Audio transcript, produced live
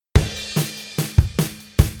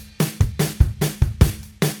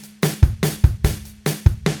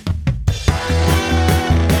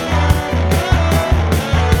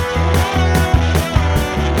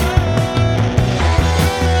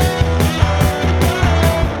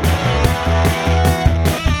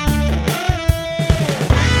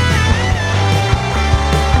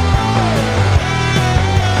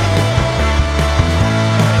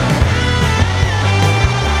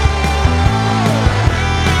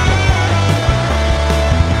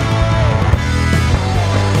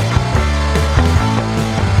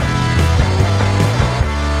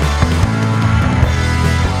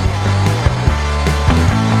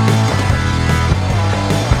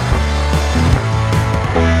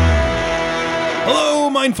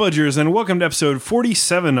Mind Fudgers, and welcome to episode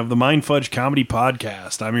 47 of the Mind Fudge Comedy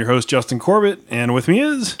Podcast. I'm your host, Justin Corbett, and with me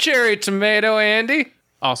is... Cherry Tomato Andy.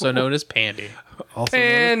 Also known as Pandy. Also known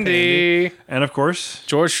as Pandy. And of course,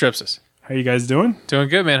 George Stripsis. how you guys doing? Doing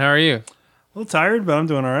good, man. How are you? A little tired, but I'm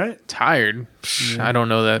doing all right. Tired? Psh, I don't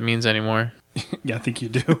know what that means anymore. Yeah, I think you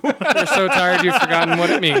do. You're so tired you've forgotten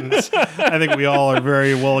what it means. I think we all are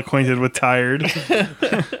very well acquainted with tired.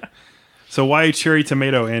 So why cherry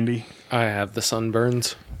tomato, Andy? I have the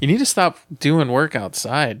sunburns. You need to stop doing work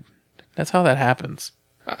outside. That's how that happens.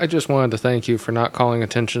 I just wanted to thank you for not calling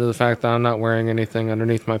attention to the fact that I'm not wearing anything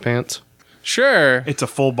underneath my pants. Sure. It's a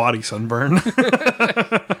full body sunburn.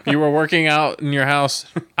 You were working out in your house,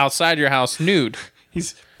 outside your house, nude.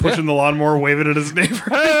 He's pushing the lawnmower, waving at his neighbor.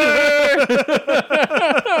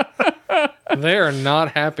 They are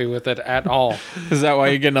not happy with it at all. Is that why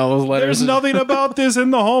you're getting all those letters? There's nothing about this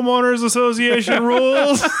in the homeowners association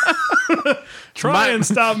rules. Try and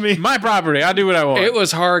stop me. My property. I do what I want. It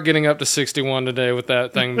was hard getting up to 61 today with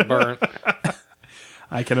that thing burnt.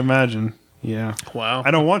 I can imagine. Yeah. Wow.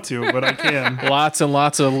 I don't want to, but I can. Lots and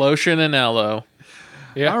lots of lotion and aloe.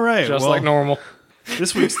 Yeah, All right, just well- like normal.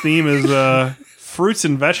 This week's theme is fruits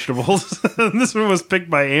and vegetables. This one was picked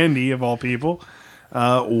by Andy, of all people.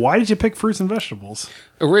 Why did you pick fruits and vegetables?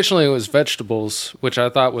 Originally, it was vegetables, which I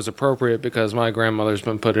thought was appropriate because my grandmother's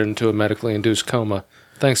been put into a medically induced coma.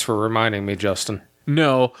 Thanks for reminding me, Justin.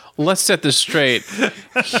 No, let's set this straight.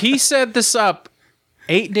 He set this up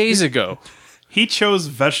 8 days ago. He chose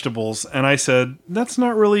vegetables, and I said, that's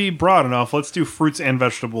not really broad enough. Let's do fruits and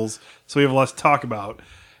vegetables so we have less to talk about.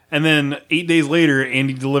 And then 8 days later,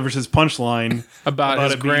 Andy delivers his punchline About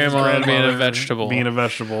his it being his grandma being a grandmother vegetable. Being a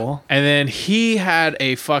vegetable. And then he had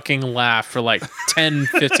a fucking laugh for like 10,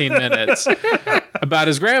 15 minutes about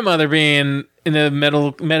his grandmother being in a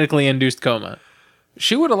medically induced coma.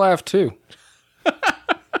 She would have laughed too.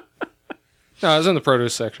 No, I was in the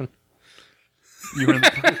produce section. You were in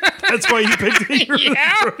that's why you picked it. You were in the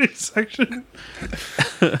produce section.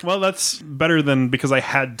 Well, that's better than because I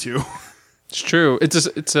had to. It's true.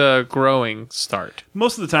 It's a growing start.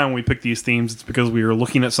 Most of the time when we pick these themes, it's because we are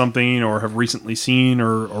looking at something or have recently seen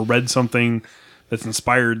or read something that's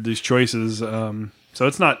inspired these choices. So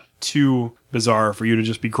it's not too bizarre for you to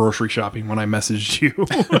just be grocery shopping when I messaged you.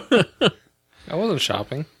 I wasn't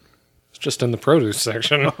shopping. It's just in the produce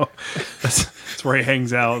section. That's where he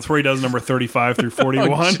hangs out. That's where he does number 35 through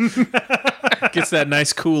 41. Gets that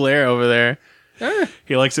nice cool air over there.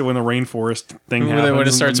 He likes it when the rainforest thing When happens.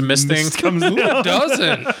 it starts and misting. mist comes Who down.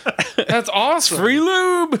 doesn't? That's awesome. Free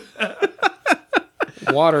lube.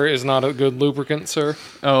 Water is not a good lubricant, sir.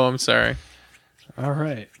 Oh, I'm sorry. All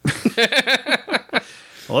right.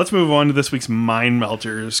 Well, let's move on to this week's Mind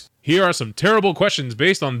Melters. Here are some terrible questions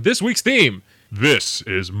based on this week's theme. This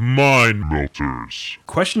is Mind Melters.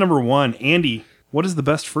 Question number 1. Andy, what is the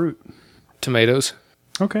best fruit? Tomatoes.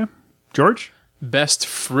 Okay. George? Best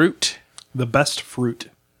fruit? The best fruit.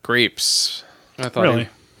 Grapes. I thought Really?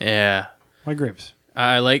 Yeah. Why grapes?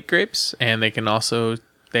 I like grapes, and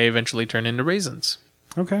they eventually turn into raisins.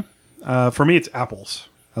 Okay. For me, it's apples.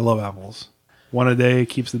 I love apples. One a day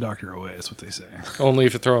keeps the doctor away, is what they say. only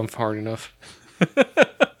if you throw them hard enough.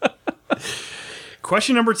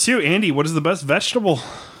 Question number 2. Andy, what is the best vegetable?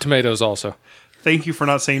 Tomatoes also. Thank you for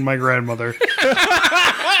not saying my grandmother.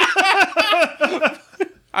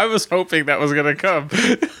 I was hoping that was going to come.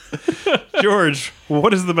 George,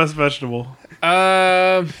 what is the best vegetable?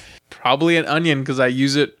 Probably an onion, because I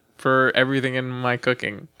use it for everything in my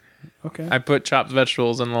cooking. Okay. I put chopped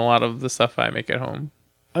vegetables in a lot of the stuff I make at home.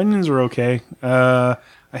 Onions are okay. I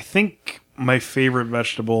think my favorite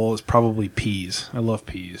vegetable is probably peas. I love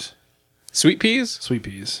peas. Sweet peas? Sweet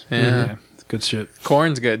peas. Yeah. It's good shit.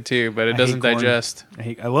 Corn's good too, but it I doesn't hate corn. digest.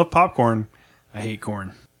 I love popcorn. I hate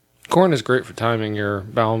corn. Corn is great for timing your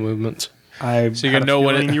bowel movements. I So you had can a know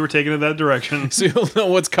when feeling it- you were taking it that direction. So you'll know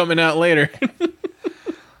what's coming out later.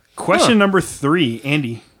 Question number 3.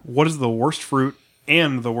 Andy, what is the worst fruit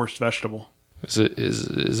and the worst vegetable? Is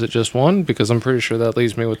it just one? Because I'm pretty sure that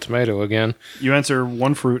leaves me with tomato again. You answer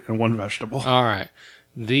one fruit and one vegetable. All right.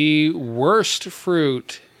 The worst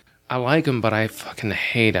fruit, I like them, but I fucking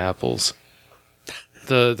hate apples.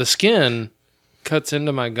 The skin cuts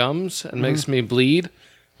into my gums and makes me bleed,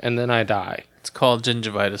 and then I die. It's called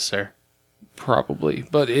gingivitis, sir. Probably.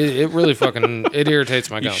 But it really fucking, it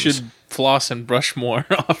irritates my You gums. should floss and brush more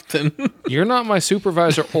often. You're not my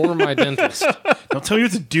supervisor or my dentist. Don't tell me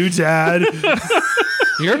what to do, Dad.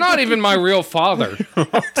 You're not even my real father.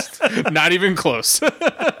 Not even close.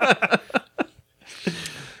 The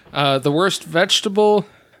worst vegetable,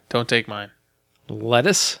 Don't take mine.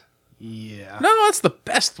 lettuce. Yeah. No, that's the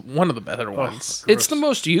best. One of the better ones. It's the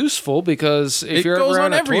most useful because if It you're goes ever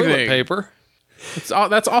on out of toilet everything. paper,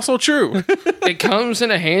 That's also true. it comes in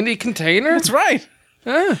a handy container. That's right.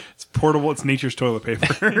 It's portable. It's nature's toilet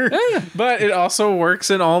paper. But it also works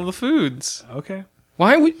in all the foods. Okay.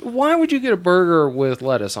 Why would you get a burger with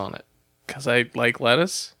lettuce on it? Because I like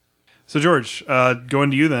lettuce. So, George, going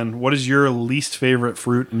to you then. What is your least favorite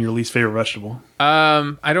fruit and your least favorite vegetable?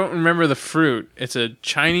 I don't remember the fruit. It's a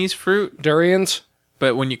Chinese fruit, Durians?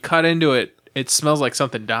 but when you cut into it, it smells like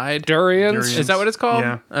something died. Durians? Is that what it's called?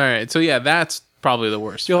 Yeah. All right. So yeah, that's probably the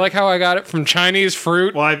worst. Do you like how I got it from Chinese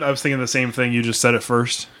fruit? Well, I was thinking the same thing. You just said it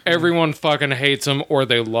first. Everyone fucking hates them or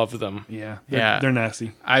they love them. Yeah. Yeah. They're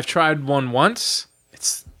nasty. I've tried one once.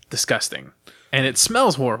 It's disgusting, and it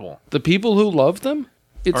smells horrible. The people who love them,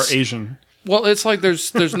 Are it's Asian. well, it's like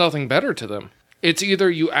there's nothing better to them. It's either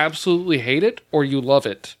you absolutely hate it or you love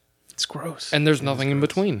it, It's gross. and there's nothing in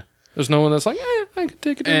between. There's no one that's like, I could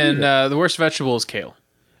take it. And the worst vegetable is kale.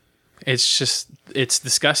 It's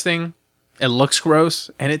disgusting. It looks gross,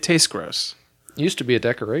 and it tastes gross. It used to be a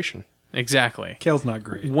decoration. Exactly. Kale's not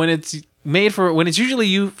great. When it's usually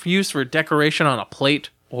used for decoration on a plate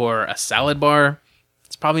or a salad bar,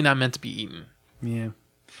 it's probably not meant to be eaten. Yeah.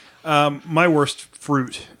 My worst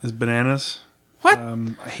fruit is bananas. What?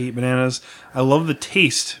 I hate bananas. I love the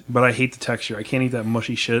taste, but I hate the texture. I can't eat that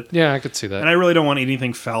mushy shit. Yeah, I could see that. And I really don't want to eat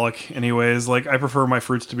anything phallic anyways. Like, I prefer my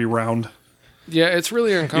fruits to be round. Yeah, it's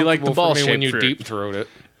really uncomfortable like the for me ball-shaped when you fruit. deep throat it.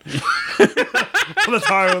 That's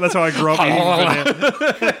how I grew up eating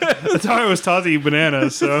bananas. That's how I was taught to eat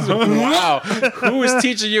bananas. So Wow. Who was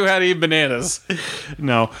teaching you how to eat bananas?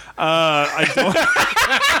 no, I don't.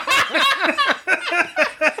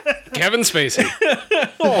 Kevin Spacey.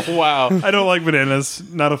 Oh, wow. I don't like bananas.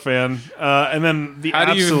 Not a fan. And then the How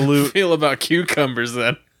do you absolute. feel about cucumbers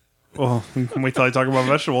then? Well, wait till I talk about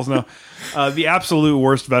vegetables now. The absolute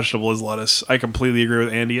worst vegetable is lettuce. I completely agree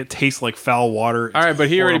with Andy. It tastes like foul water. It's All right, but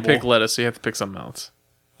he already horrible. picked lettuce, so you have to pick something else.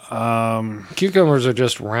 Cucumbers are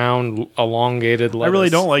just round, elongated lettuce. I really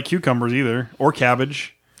don't like cucumbers either, or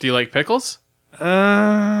cabbage. Do you like pickles?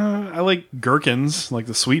 I like gherkins, like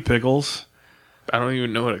the sweet pickles. I don't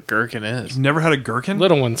even know what a gherkin is. Never had a gherkin?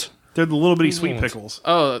 Little ones. They're the little bitty sweet ones. pickles.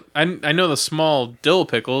 Oh, I know the small dill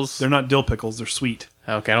pickles. They're not dill pickles. They're sweet.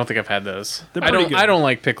 Okay, I don't think I've had those. They're I pretty don't. good. I don't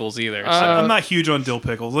like pickles either. so- I'm not huge on dill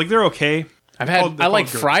pickles. Like, they're okay. I've They're had. I like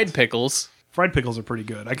called fried gherkins. pickles. Fried pickles are pretty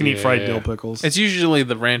good. I can eat fried Yeah. dill pickles. It's usually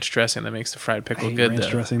the ranch dressing that makes the fried I pickle hate good. ranch though.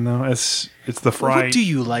 dressing though. It's the fry. What do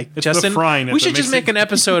you like, It's the Justin? frying We that should just makes make it- an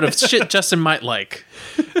episode of shit Justin might like.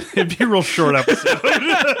 It'd be a real short episode.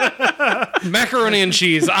 Macaroni and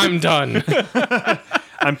cheese. I'm done.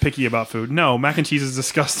 I'm picky about food. No, mac and cheese is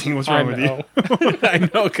disgusting. What's I wrong with you? know. I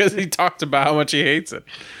know because he talked about how much he hates it.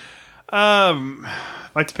 If I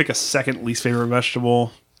had to pick a second least favorite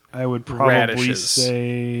vegetable, I would probably Radishes.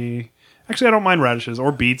 say. Actually, I don't mind radishes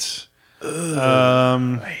or beets.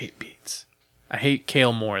 I hate beets. I hate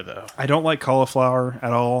kale more though. I don't like cauliflower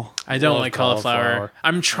at all. I don't Love like cauliflower. cauliflower.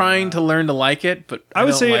 I'm trying to learn to like it, but I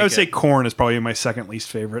would don't say like I would say it. corn is probably my second least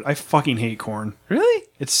favorite. I fucking hate corn. Really?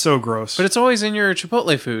 It's so gross. But it's always in your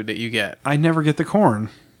Chipotle food that you get. I never get the corn.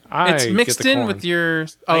 It's I mixed get the in corn. with your.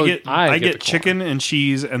 I Oh, get I get the corn. chicken and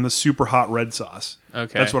cheese and the super hot red sauce.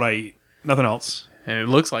 okay. That's what I eat. Nothing else. And it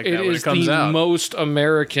looks like It that when is it comes the out. most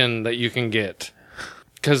American that you can get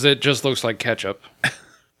because it just looks like ketchup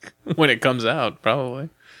When it comes out, probably.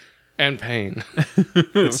 and pain.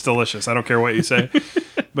 It's delicious. I don't care what you say.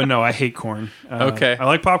 But no, I hate corn. Okay. I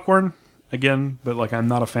like popcorn again, but like I'm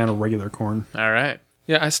not a fan of regular corn. All right.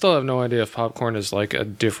 Yeah, I still have no idea if popcorn is like a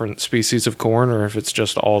different species of corn or if it's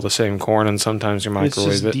just all the same corn and sometimes you It's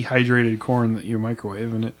microwave just it. dehydrated corn that you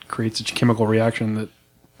microwave and it creates a chemical reaction that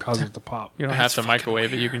causes it to pop. You don't have to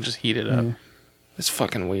microwave it. You can just heat it up. It's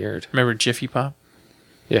fucking weird. Remember Jiffy Pop?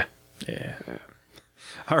 Yeah. Yeah.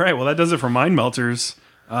 All right, well that does it for Mind Melters.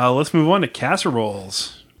 Let's move on to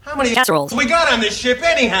casseroles. How many Casseroles. we got on this ship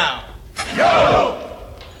anyhow? Yo!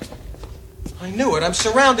 I knew it. I'm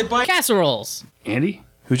surrounded by Casseroles. Andy,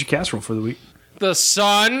 who's your casserole for the week? The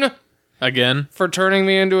sun Again? for turning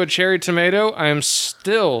me into a cherry tomato. I am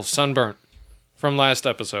still sunburnt from last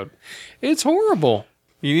episode. It's horrible.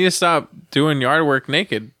 You need to stop doing yard work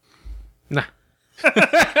naked. Nah.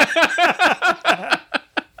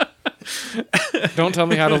 Don't tell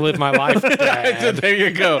me how to live my life, Dad. There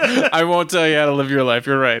you go. I won't tell you how to live your life.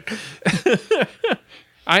 You're right.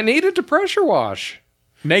 I needed to pressure wash.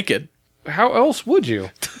 Naked. How else would you?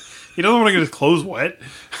 He doesn't want to get his clothes wet.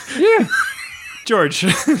 Yeah. George,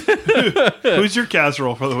 who's your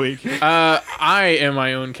casserole for the week? I am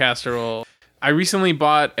my own casserole. I recently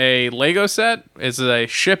bought a Lego set. It's a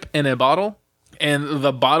ship in a bottle. And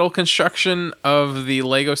the bottle construction of the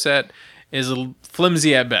Lego set is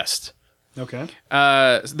flimsy at best. Okay.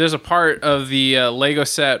 There's a part of the Lego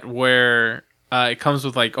set where it comes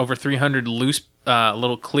with like over 300 loose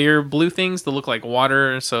little clear blue things that look like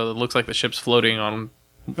water. So it looks like the ship's floating on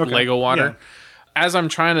Lego water. Yeah. As I'm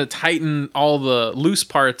trying to tighten all the loose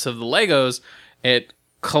parts of the Legos, it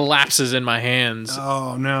collapses in my hands.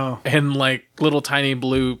 Oh, no. And like little tiny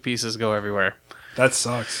blue pieces go everywhere. That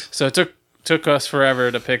sucks. So it took us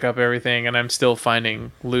forever to pick up everything, and I'm still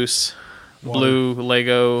finding loose blue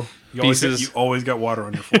Lego pieces. You always got water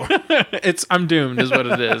on your floor. I'm doomed, is what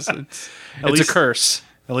it is. It's a curse.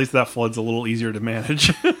 At least that flood's a little easier to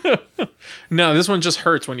manage. No, this one just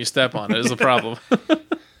hurts when you step on it, is the problem.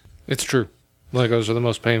 It's true. Legos are the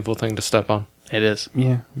most painful thing to step on. It is.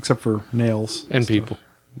 Yeah, except for nails. And people.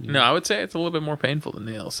 No, I would say it's a little bit more painful than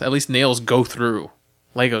nails. At least nails go through.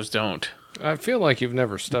 Legos don't. I feel like you've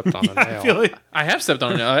never stepped on a nail. I feel like I have stepped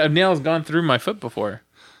on a nail. A nail's gone through my foot before.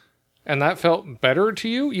 And that felt better to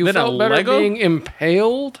you? You Than felt a better Lego? being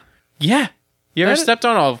impaled? Yeah. You ever That- stepped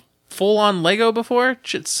on a full-on Lego before?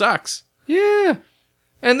 Shit sucks. Yeah.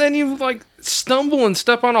 And then you like stumble and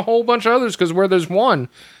step on a whole bunch of others because where there's one,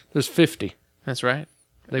 there's 50. That's right.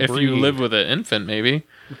 They If you breed. live with an infant, maybe.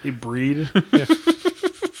 they breed.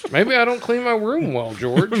 Maybe I don't clean my room well,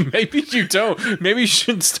 George. Maybe you don't. Maybe you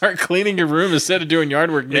should start cleaning your room instead of doing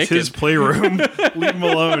yard work It's naked. his playroom. Leave him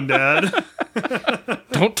alone, Dad.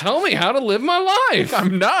 Don't tell me how to live my life.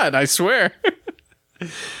 I'm not, I swear.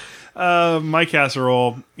 My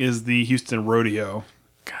casserole is the Houston Rodeo.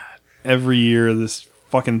 God. Every year this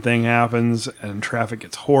fucking thing happens and traffic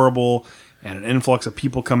gets horrible and an influx of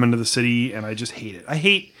people come into the city and I just hate it. I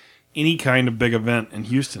hate any kind of big event in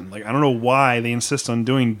Houston. Like, I don't know why they insist on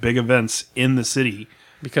doing big events in the city.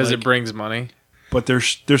 Because Like- it brings money. But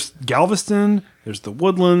there's Galveston, there's the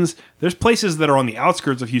Woodlands, there's places that are on the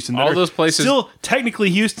outskirts of Houston. That All are those places- still technically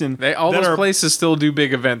Houston. All that those are places still do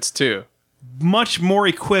big events too. much more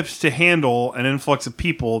equipped to handle an influx of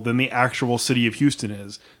people than the actual city of Houston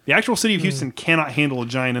is. The actual city of Houston cannot handle a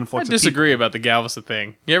giant I influx of people. disagree about the Galveston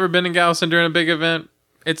thing. You ever been in Galveston during a big event?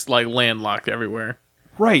 It's like landlocked everywhere.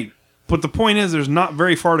 Right. But the point is, there's not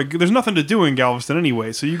very far to go. There's nothing to do in Galveston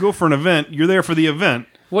anyway. So you go for an event, you're there for the event.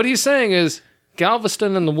 What he's saying is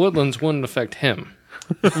Galveston and the Woodlands wouldn't affect him.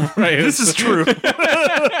 Right. This is true.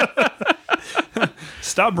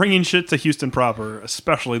 Stop bringing shit to Houston proper,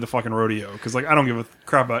 especially the fucking rodeo. Because, like, I don't give a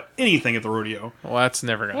crap about anything at the rodeo. Well, that's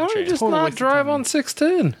never Why going to don't you change. just Total not waste of drive time. on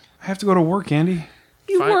 610? I have to go to work, Andy.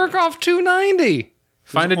 You Fine. work off 290.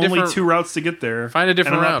 Find a There's only different 2 routes to get there. Find a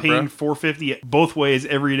different and I'm route, not paying bro. $4.50 both ways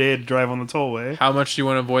every day to drive on the tollway. How much do you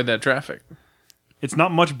want to avoid that traffic? It's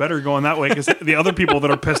not much better going that way because the other people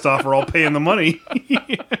that are pissed off are all paying the money.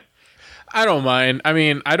 I don't mind. I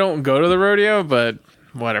mean, I don't go to the rodeo, but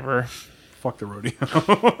whatever. Fuck the rodeo.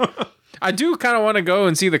 I do kind of want to go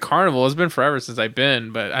and see the carnival. It's been forever since I've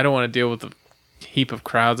been, but I don't want to deal with the heap of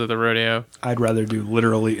crowds at the rodeo. I'd rather do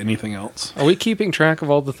literally anything else. Are we keeping track of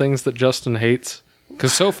all the things that Justin hates?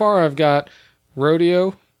 Because so far I've got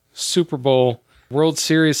rodeo, Super Bowl, World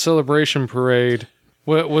Series celebration parade.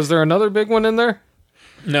 Was there another big one in there?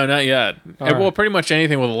 No, not yet. right. Well, pretty much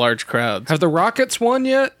anything with a large crowd. Have the Rockets won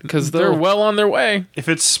yet? Because They're well on their way. If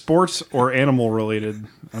it's sports or animal related,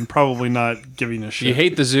 I'm probably not giving a shit. You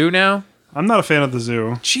hate the zoo now? I'm not a fan of the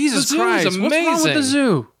zoo. Jesus The zoo is Christ. What's wrong with amazing. the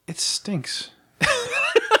zoo? It stinks.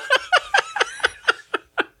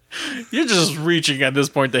 You're just reaching at this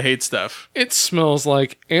point to hate stuff. It smells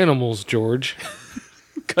like animals, George.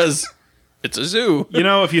 Because it's a zoo. You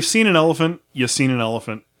know, if you've seen an elephant, you've seen an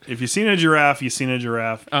elephant. If you've seen a giraffe, you've seen a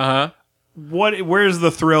giraffe. Uh-huh. Where's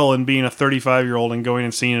the thrill in being a 35-year-old and going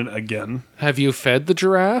and seeing it again? Have you fed the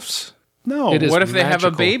giraffes? No. It is What if they have a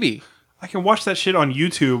magical. baby? I can watch that shit on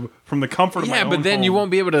YouTube from the comfort of my Yeah, own but then you home.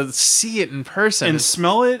 won't be able to see it in person. and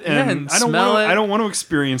smell it, and, and I don't smell want it. I don't want to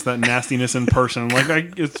experience that nastiness in person.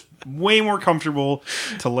 It's way more comfortable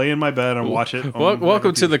to lay in my bed and watch it.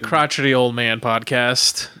 Welcome to the Crotchety Old Man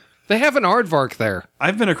podcast. They have an aardvark there.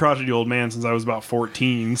 I've been a crotchety old man since I was about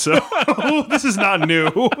 14, so this is not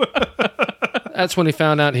new. That's when he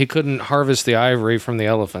found out he couldn't harvest the ivory from the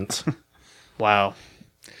elephants. Wow.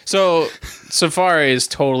 So safari is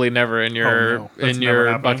totally never in your no. That's in never your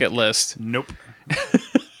happening. bucket list. Nope.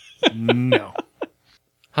 No.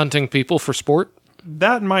 Hunting people for sport?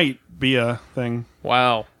 That might be a thing.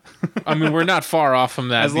 Wow. I mean, we're not far off from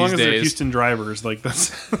that As long these as they're days. Houston drivers, like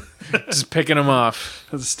that's Just picking them off.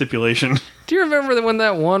 a stipulation. Do you remember when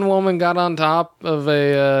that one woman got on top of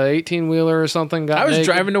a 18-wheeler or something? I was naked?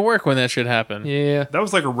 driving to work when that shit happened. Yeah. That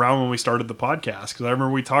was like around when we started the podcast because I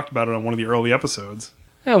remember we talked about it on one of the early episodes.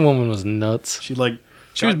 That woman was nuts. She was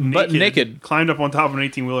got butt naked. climbed up on top of an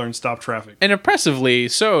 18-wheeler and stopped traffic. And impressively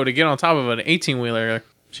so to get on top of an 18-wheeler.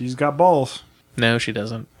 She's got balls. No, she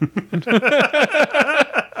doesn't.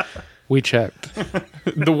 We checked.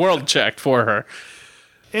 The world checked for her.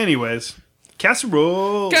 Anyways,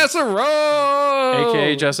 casserole. Casserole!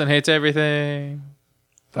 AKA Justin hates everything.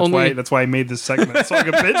 That's why I made this segment so I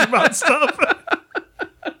could bitch about stuff.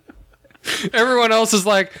 Everyone else is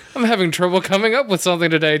like, I'm having trouble coming up with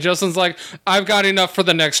something today. Justin's like, I've got enough for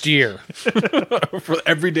the next year. For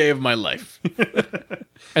every day of my life.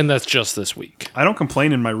 And that's just this week. I don't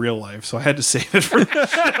complain in my real life, so I had to save it for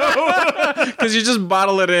Because you just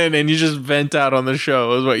bottle it in and you just vent out on the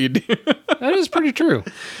show is what you do. That is pretty true.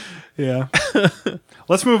 Yeah.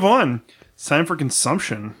 Let's move on. It's time for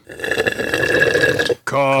consumption.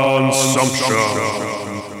 Consumption.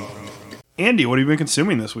 Andy, what have you been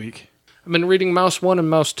consuming this week? I've been reading Mouse 1 and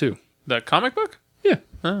Mouse 2. The comic book? Yeah.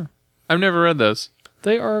 Oh, I've never read those.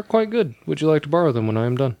 They are quite good. Would you like to borrow them when I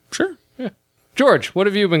am done? Sure. George, what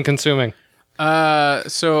have you been consuming?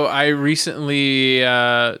 So I recently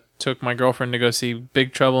took my girlfriend to go see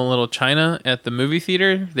Big Trouble in Little China at the movie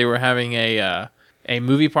theater. They were having a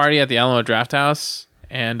movie party at the Alamo Drafthouse,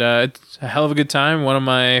 and it's a hell of a good time. One of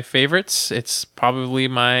my favorites. It's probably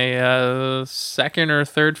my second or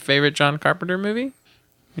third favorite John Carpenter movie.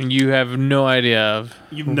 And you have no idea of.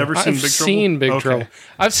 You've never seen I've Big Trouble? seen Big Okay. Trouble.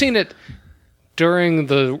 I've seen it during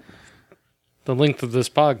the length of this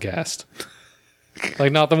podcast.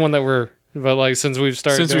 Like, not the one that but like since we've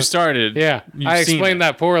started. Since we started. Yeah. you've I seen explained it.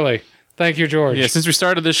 that poorly. Thank you, George. Yeah, since we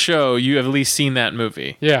started this show, you have at least seen that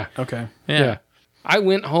movie. Yeah. Okay. Yeah. I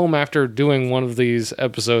went home after doing one of these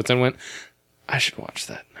episodes and went, I should watch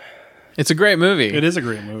that. It's a great movie. It is a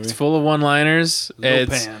great movie. It's full of one-liners.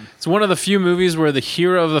 Pan. It's one of the few movies where the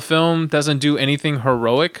hero of the film doesn't do anything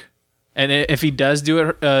heroic, and if he does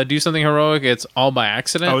do something heroic, it's all by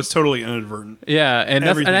accident. Oh, it's totally inadvertent. Yeah, and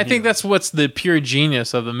Everything I he think does. that's what's the pure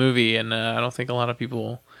genius of the movie, and I don't think a lot of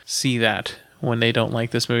people see that when they don't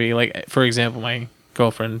like this movie. Like, for example, my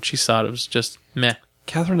girlfriend, she thought it was just meh,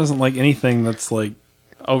 Catherine doesn't like anything that's like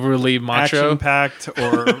overly macho. action-packed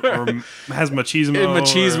or has machismo.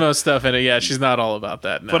 Machismo stuff in it. Yeah, she's not all about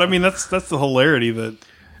that. No. But I mean, that's the hilarity that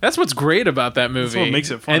That's what's great about that movie. what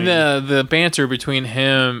makes it funny. And the banter between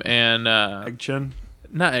him and Egg Chen,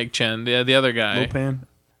 not Egg Chen, the other guy. Lopan.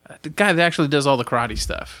 The guy that actually does all the karate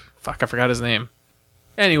stuff. Fuck, I forgot his name.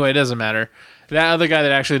 Anyway, it doesn't matter. That other guy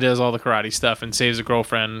that actually does all the karate stuff and saves a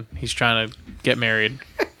girlfriend. He's trying to get married.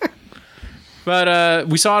 But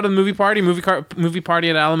we saw it at the movie party. Movie party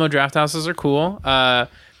at Alamo Drafthouses are cool.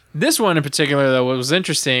 This one in particular, though, what was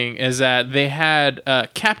interesting is that they had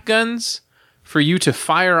cap guns for you to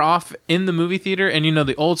fire off in the movie theater. And you know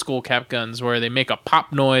the old school cap guns where they make a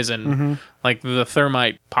pop noise and like the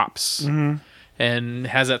thermite pops and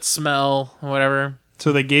has that smell or whatever.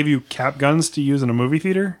 So they gave you cap guns to use in a movie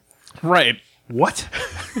theater? Right. What?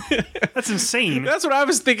 That's insane. That's what I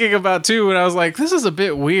was thinking about too when I was like, this is a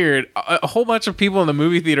bit weird. A whole bunch of people in the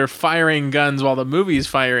movie theater firing guns while the movie's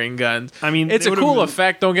firing guns. I mean, it's they a would've cool been-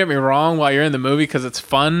 effect, don't get me wrong, while you're in the movie because it's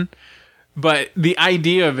fun. But the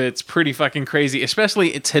idea of it's pretty fucking crazy,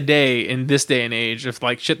 especially today in this day and age of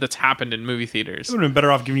like shit that's happened in movie theaters. It would have been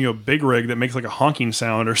better off giving you a big rig that makes like a honking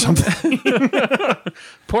sound or something.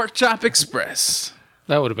 Pork Chop Express.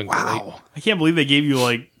 That would have been great. I can't believe they gave you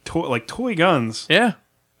like toy guns. Yeah.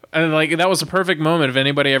 And like that was a perfect moment if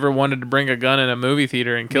anybody ever wanted to bring a gun in a movie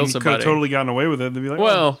theater and kill You could somebody. have totally gotten away with it. They'd be like, oh,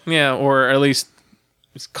 Well, yeah, or at least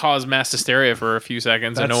cause mass hysteria for a few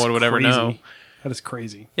seconds and no that's one would ever crazy. know. That is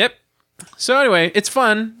crazy. Yep. So anyway, it's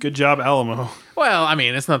fun. Good job, Alamo. Well, I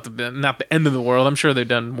mean, it's not the end of the world. I'm sure they've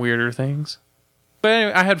done weirder things. But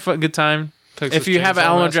anyway, I had a good time. Texas If you have an Chainsaw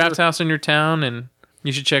Alamo Massacre. Draft House in your town, and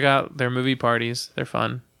you should check out their movie parties. They're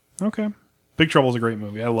fun. Okay. Big Trouble's a great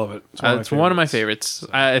movie. I love it. It's one of my favorites.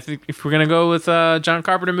 I think if we're gonna go with John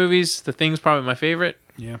Carpenter movies, The Thing's probably my favorite.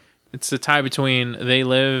 Yeah. It's the tie between They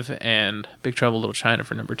Live and Big Trouble in Little China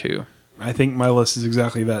for number 2. I think my list is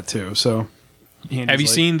exactly that too. So, Andy's Have you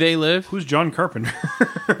like, seen They Live? Who's John Carpenter?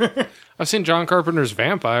 I've seen John Carpenter's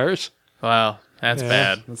Vampires. Wow, that's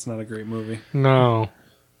bad. That's not a great movie. No.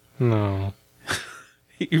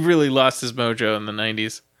 He really lost his mojo in the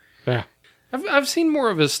 90s. Yeah. I've seen more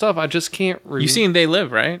of his stuff. I just can't read. You seen They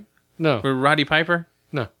Live, right? No. With Roddy Piper?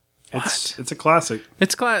 No. It's a classic.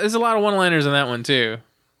 There's a lot of one-liners in that one, too.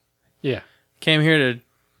 Yeah. Came here to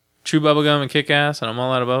chew bubblegum and kick ass, and I'm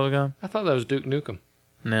all out of bubblegum. I thought that was Duke Nukem.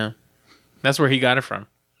 No. That's where he got it from.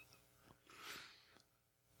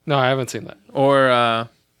 No, I haven't seen that. Or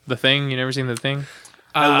The Thing. You never seen The Thing?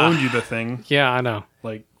 I loaned you the thing Yeah, I know.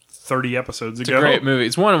 like 30 episodes It's ago. a great movie.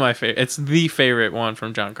 It's one of my favorite. It's the favorite one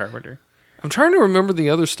from John Carpenter. I'm trying to remember the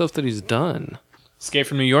other stuff that he's done. Escape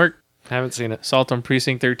from New York. Haven't seen it. Assault on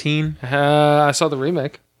Precinct 13. I saw the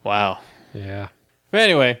remake. Wow. Yeah. But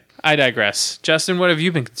anyway, I digress. Justin, what have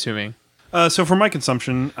you been consuming? So for my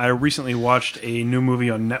consumption, I recently watched a new movie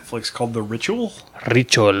on Netflix called The Ritual.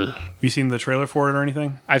 Ritual. Have you seen the trailer for it or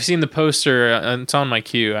anything? I've seen the poster. It's on my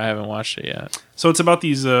queue. I haven't watched it yet. So it's about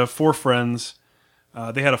these 4 friends.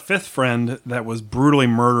 They had a 5th friend that was brutally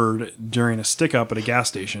murdered during a stick-up at a gas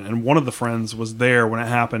station. And one of the friends was there when it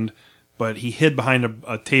happened, but he hid behind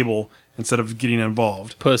a table instead of getting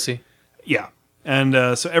involved. Pussy. Yeah. And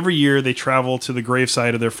so every year they travel to the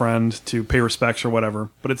gravesite of their friend to pay respects or whatever.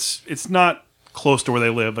 But it's not close to where they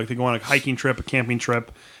live. Like they go on a hiking trip, a camping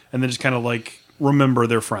trip, and they just kind of like remember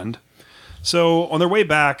their friend. So on their way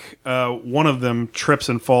back, one of them trips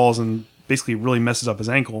and falls and basically really messes up his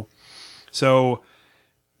ankle. So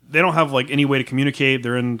they don't have like any way to communicate.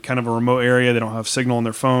 They're in kind of a remote area. They don't have signal on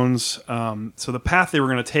their phones. So the path they were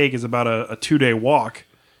going to take is about a 2-day walk.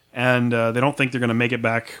 And they don't think they're going to make it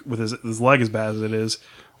back with his leg as bad as it is.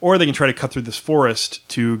 Or they can try to cut through this forest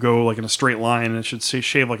to go like in a straight line, and it should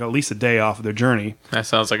shave like at least a day off of their journey. That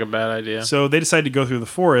sounds like a bad idea. So they decide to go through the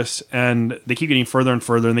forest, and they keep getting further and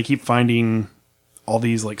further, and they keep finding all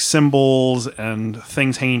these like symbols and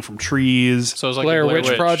things hanging from trees. So it's like Blair a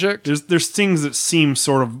Witch Project. There's things that seem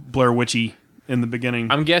sort of Blair Witchy in the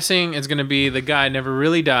beginning. I'm guessing it's going to be the guy never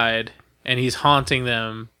really died, and he's haunting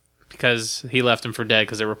them because he left them for dead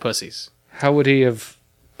because they were pussies. How would he have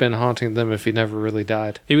been haunting them if he never really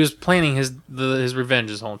died? He was planning his revenge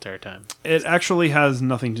his whole entire time. It actually has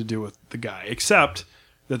nothing to do with the guy, except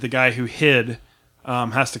that the guy who hid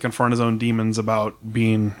has to confront his own demons about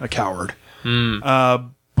being a coward.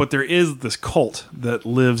 But there is this cult that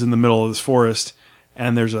lives in the middle of this forest,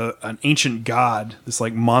 and there's an ancient god, this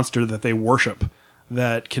like monster that they worship,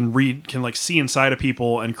 that can like see inside of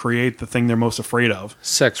people and create the thing they're most afraid of.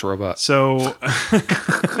 Sex robot. So,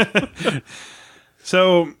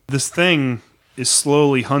 so this thing is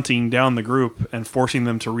slowly hunting down the group and forcing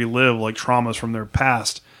them to relive like traumas from their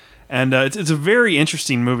past. And it's a very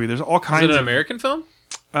interesting movie. There's all kinds Is it of an American film?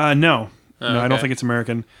 No, I don't okay. think it's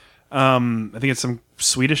American. I think it's some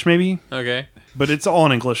Swedish maybe, Okay. but it's all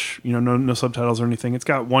in English. You know, no subtitles or anything. It's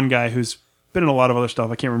got one guy who's been in a lot of other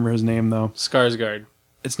stuff. I can't remember his name though. Skarsgård.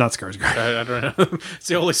 It's not Skarsgård. I don't know. It's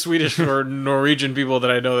the only Swedish or Norwegian people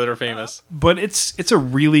that I know that are famous. But it's a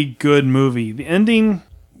really good movie. The ending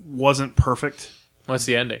wasn't perfect, What's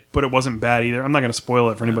the ending? but it wasn't bad either. I'm not going to spoil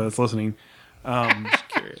it for anybody that's listening. Just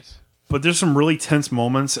curious. But there's some really tense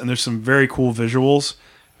moments, and there's some very cool visuals,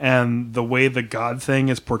 and the way the God thing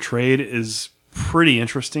is portrayed is pretty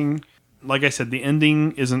interesting. Like I said, the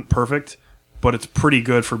ending isn't perfect, but it's pretty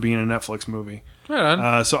good for being a Netflix movie. Right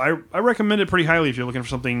on. So I recommend it pretty highly if you're looking for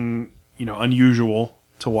something unusual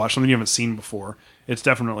to watch, something you haven't seen before. It's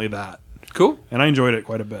definitely that. Cool. And I enjoyed it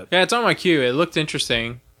quite a bit. Yeah, it's on my queue. It looked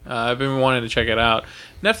interesting. I've been wanting to check it out.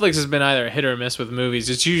 Netflix has been either a hit or a miss with movies.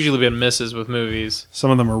 It's usually been misses with movies.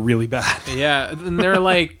 Some of them are really bad. Yeah, and they're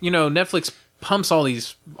like, Netflix pumps all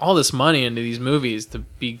this money into these movies to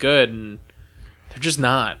be good, and they're just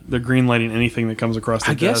not. They're greenlighting anything that comes across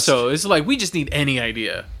their I guess desk. so. It's like, we just need any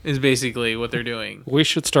idea, is basically what they're doing. We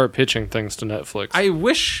should start pitching things to Netflix. I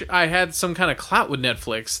wish I had some kind of clout with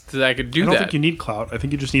Netflix that I could do I don't that. think you need clout. I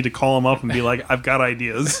think you just need to call them up and be like, I've got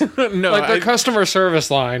ideas. No, like the customer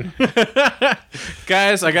service line.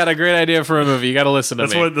 guys, I got a great idea for a movie. You got to listen to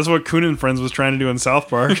me. That's what Coon and Friends was trying to do in South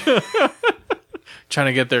Park. Trying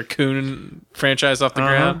to get their Coon franchise off the Uh-huh.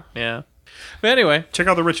 ground. Yeah. But anyway, Check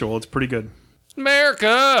out The Ritual. It's pretty good.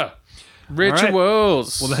 America!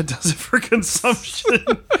 rituals. Well, that does it for consumption.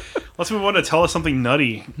 Let's move on to Tell Us Something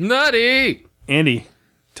Nutty. Nutty! Andy,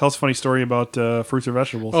 tell us a funny story about fruits or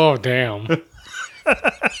vegetables. Oh, damn.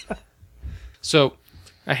 So,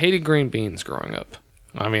 I hated green beans growing up.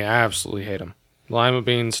 I mean, I absolutely hate them. Lima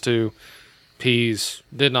beans, too. Peas,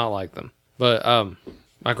 did not like them. But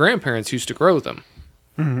my grandparents used to grow them.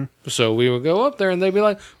 Mm-hmm. So we would go up there and they'd be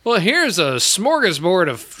like, well, here's a smorgasbord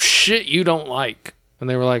of shit you don't like. And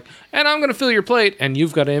they were like, and I'm going to fill your plate, and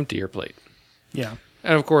you've got to empty your plate. Yeah.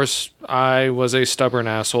 And of course, I was a stubborn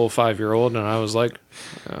asshole 5-year-old, and I was like,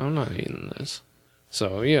 I'm not eating this.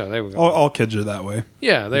 So, yeah, they would go. All kids are that way.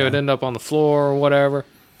 Yeah, they would end up on the floor or whatever.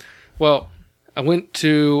 Well, I went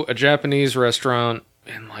to a Japanese restaurant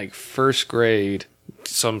in like first grade,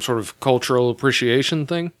 some sort of cultural appreciation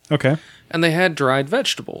thing, Okay. and they had dried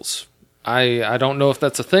vegetables. I don't know if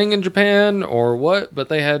that's a thing in Japan or what, but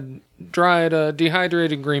they had dried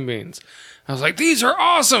dehydrated green beans. I was like, these are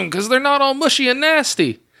awesome because they're not all mushy and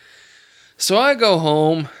nasty. So I go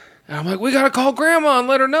home and I'm like, we got to call Grandma and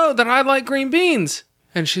let her know that I like green beans.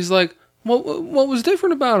 And she's like, what was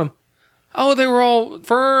different about them? Oh, they were all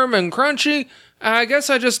firm and crunchy. I guess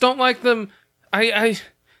I just don't like them.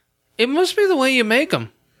 It must be the way you make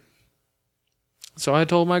them. So I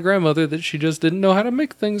told my grandmother that she just didn't know how to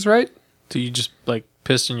make things right. So you just like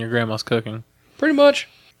pissed in your grandma's cooking. Pretty much.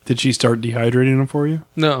 Did she start dehydrating them for you?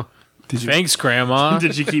 No. Thanks, Grandma.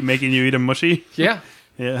 Did she keep making you eat them mushy? Yeah.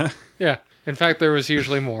 Yeah. Yeah. In fact, there was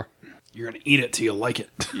usually more. You're going to eat it till you like it.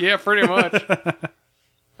 Yeah, pretty much.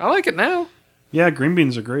 I like it now. Yeah, green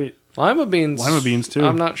beans are great. Lima beans. Lima beans, too.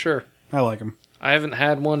 I'm not sure. I like them. I haven't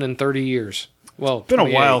had one in 30 years. Well, It's been a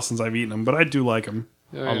 28. while since I've eaten them, but I do like them.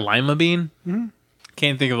 Yeah. A lima bean? Mm-hmm.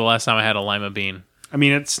 Can't think of the last time I had a lima bean. I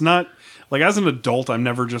mean, it's not... Like, as an adult, I'm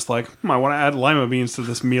never just like, I want to add lima beans to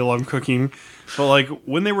this meal I'm cooking. But, like,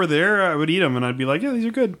 when they were there, I would eat them, and I'd be like, yeah, these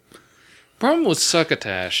are good. Problem with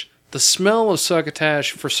succotash. The smell of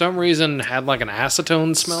succotash, for some reason, had like an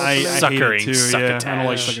acetone smell. I to me. hate it, Suckering too. Yeah, I don't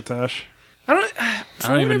like succotash. succotash. I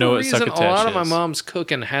don't even know what reason, succotash a lot of my is. mom's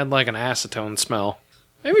cooking had like an acetone smell.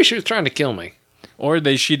 Maybe she was trying to kill me. Or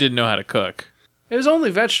she didn't know how to cook. It was only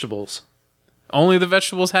vegetables. Only the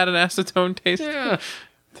vegetables had an acetone taste? Yeah.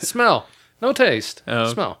 Smell. No taste.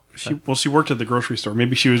 Oh. Smell. She worked at the grocery store.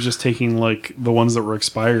 Maybe she was just taking, like, the ones that were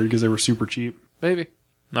expired because they were super cheap. Maybe.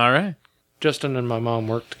 All right. Justin and my mom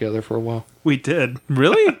worked together for a while. We did.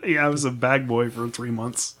 Really? Yeah, I was a bag boy for 3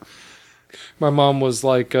 months. My mom was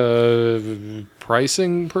like a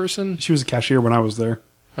pricing person. She was a cashier when I was there.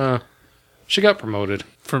 She got promoted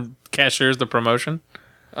From cashiers, the promotion?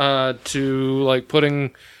 to like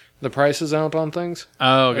putting the prices out on things.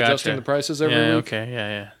 Oh, gotcha. Adjusting the prices every yeah, week. okay.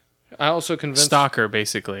 Yeah. I also convinced... Stalker,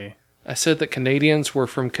 basically. I said that Canadians were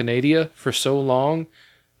from Canada for so long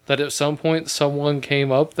that at some point someone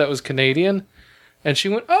came up that was Canadian and she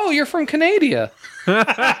went, "Oh, you're from Canada."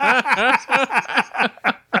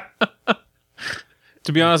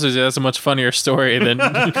 To be honest with you, that's a much funnier story than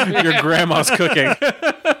your grandma's cooking.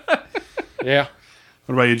 Yeah.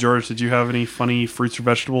 What about you, George? Did you have any funny fruits or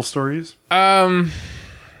vegetable stories?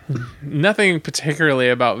 Nothing particularly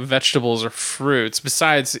about vegetables or fruits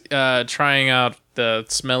besides trying out the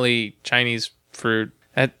smelly Chinese fruit.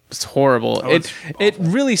 That's horrible. It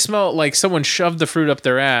really smelled like someone shoved the fruit up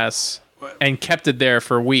their ass and kept it there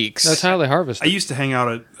for weeks. That's how they harvest I it. used to hang out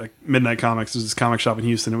at like, Midnight Comics. There's this comic shop in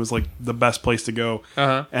Houston. It was like the best place to go.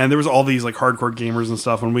 Uh-huh. And there was all these like hardcore gamers and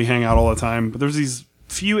stuff, and we hang out all the time. But there's these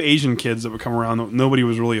few Asian kids that would come around that nobody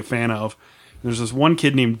was really a fan of. There's this one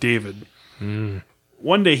kid named David.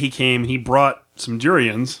 One day he came and he brought some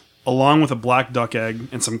durians along with a black duck egg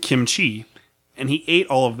and some kimchi. And he ate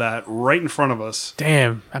all of that right in front of us.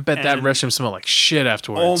 Damn, I bet that And- restroom smelled like shit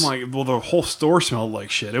afterwards. Oh my, well, the whole store smelled like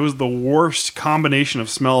shit. It was the worst combination of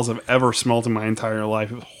smells I've ever smelled in my entire life.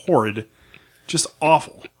 It was horrid. Just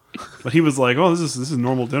awful. But he was like, oh, this is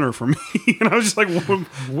normal dinner for me. And I was just like,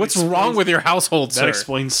 What's wrong with your household, that sir?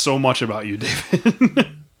 explains so much about you, David.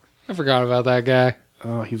 I forgot about that guy.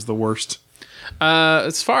 Oh, he was the worst.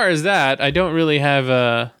 As far as that, I don't really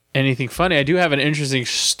have anything funny. I do have an interesting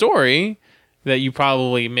story that you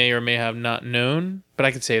probably may or may have not known, but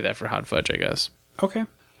I could save that for Hot Fudge, I guess. Okay.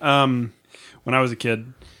 When I was a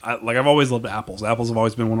kid, I've always loved apples. Apples have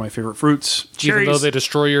always been one of my favorite fruits. Even though they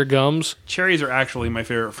destroy your gums. Cherries are actually my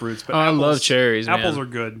favorite fruits. But Oh, I love cherries, man. Apples are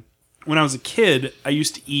good. When I was a kid, I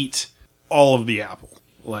used to eat all of the apple.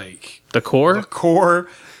 Like The core? the core,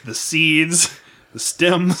 the seeds, the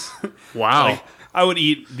stems. Wow. Like, I would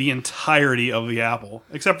eat the entirety of the apple,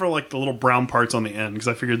 except for like the little brown parts on the end, because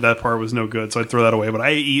I figured that part was no good, so I'd throw that away. But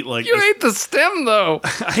I eat like You ate the stem, though.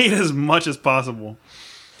 I ate as much as possible.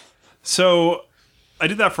 So I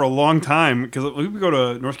did that for a long time because we would go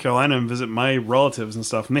to North Carolina and visit my relatives and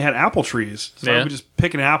stuff, and they had apple trees. So I Yeah. would just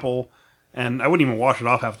pick an apple, and I wouldn't even wash it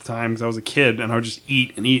off half the time because I was a kid, and I would just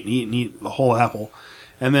eat and eat and eat and eat the whole apple.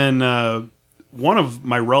 And then one of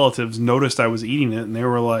my relatives noticed I was eating it, and they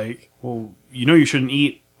were like, well, you know you shouldn't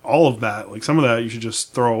eat all of that. Like, some of that you should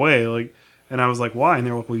just throw away. Like, and I was like, why? And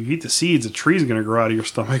they were like, well, you eat the seeds, a tree's going to grow out of your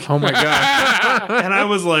stomach. Oh my god. And I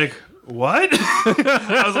was like, what?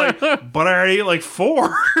 I was like, but I already ate like 4.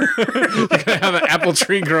 I have an apple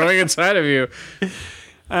tree growing inside of you.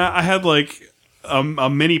 I had like a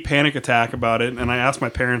mini panic attack about it, and I asked my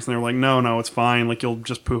parents, and they were like, no, it's fine. Like, you'll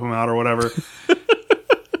just poop them out or whatever.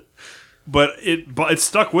 But it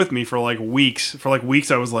stuck with me for like weeks. For like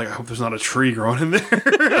weeks, I was like, I hope there's not a tree growing in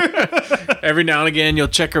there. Every now and again, you'll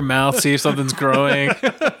check her mouth, see if something's growing.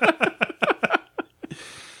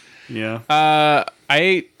 Yeah.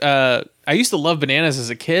 I used to love bananas as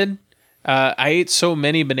a kid. I ate so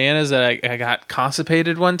many bananas that I got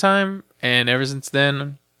constipated one time, and ever since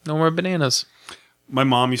then, no more bananas. My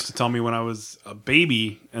mom used to tell me when I was a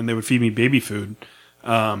baby and they would feed me baby food,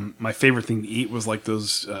 my favorite thing to eat was like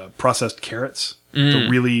those processed carrots. The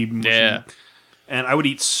really mushy. Yeah. And I would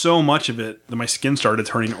eat so much of it that my skin started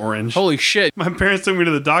turning orange. Holy shit. My parents took me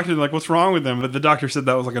to the doctor. They're like, what's wrong with them? But the doctor said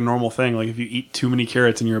that was like a normal thing. Like if you eat too many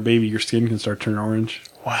carrots and you're a baby, your skin can start turning orange.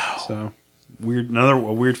 Wow. So weird. A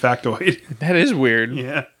weird factoid. That is weird.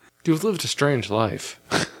 Yeah. You've lived a strange life.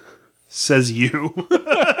 Says you.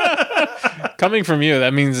 Coming from you,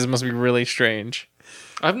 that means it must be really strange.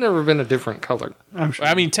 I've never been a different color. I'm sure.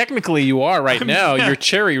 I mean, technically you are right now. You're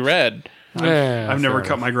cherry red. I've never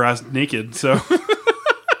cut my grass naked, so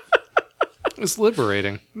It's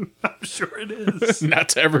liberating. I'm sure it is. Not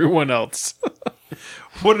to everyone else.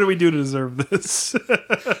 What did we do to deserve this?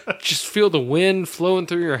 Just feel the wind flowing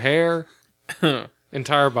through your hair,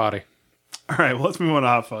 entire body. All right, well, let's move on to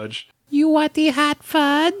hot fudge. You want the hot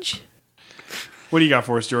fudge? What do you got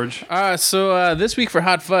for us, George? So this week for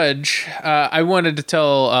Hot Fudge, I wanted to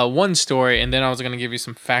tell one story, and then I was going to give you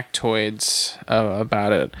some factoids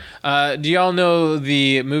about it. Do y'all know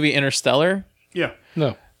the movie Interstellar? Yeah.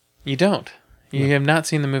 No. You don't. You have not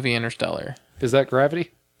seen the movie Interstellar. Is that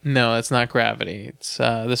Gravity? No, it's not Gravity. It's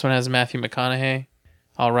this one has Matthew McConaughey.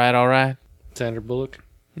 All right. Sandra Bullock?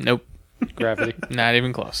 Nope, Gravity. not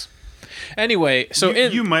even close. Anyway, so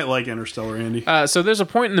you might like Interstellar, Andy. so there's a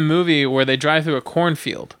point in the movie where they drive through a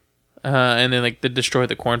cornfield, and then they destroy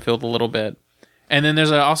the cornfield a little bit, and then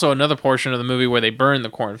there's also another portion of the movie where they burn the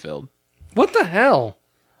cornfield. What the hell?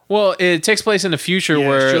 Well, it takes place in the future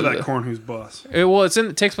where show that corn who's boss.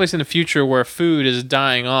 it takes place in the future where food is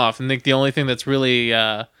dying off, and the only thing that's really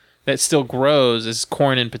that still grows is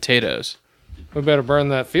corn and potatoes. We better burn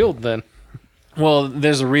that field then. Well,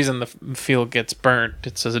 there's a reason the field gets burnt.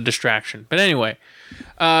 It's as a distraction. But anyway,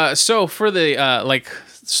 so for the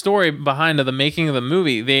story behind the making of the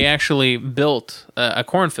movie, they actually built a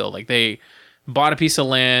cornfield. Like they bought a piece of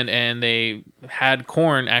land and they had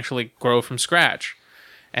corn actually grow from scratch.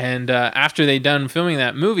 And after they done filming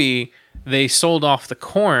that movie, they sold off the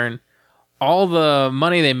corn. All the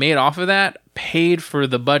money they made off of that paid for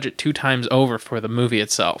the budget 2 times over for the movie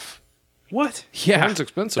itself. What? Yeah, Corn's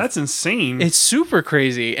expensive. That's insane. it's super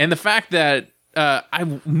crazy. And the fact that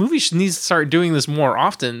movies need to start doing this more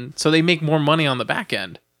often so they make more money on the back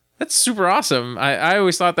end. That's super awesome. I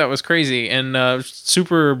always thought that was crazy and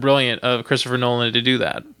super brilliant of Christopher Nolan to do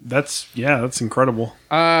that. That's incredible.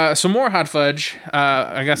 Some more hot fudge.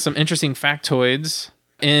 I got some interesting factoids.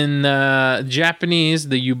 In Japanese,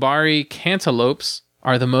 the Yubari cantaloupes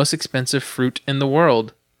are the most expensive fruit in the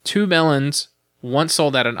world. 2 melons once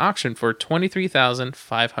sold at an auction for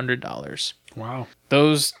 $23,500. Wow.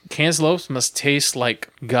 Those cantaloupes must taste like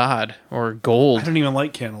God or gold. I don't even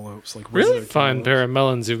like cantaloupes. Like Really? regular Fine cantaloupes. pair of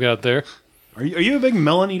melons you've got there. Are you a big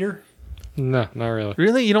melon eater? No, not really.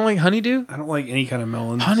 Really? You don't like honeydew? I don't like any kind of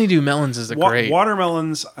melons. Honeydew melons is great.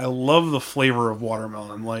 Watermelons. I love the flavor of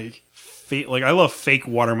watermelon. Like I love fake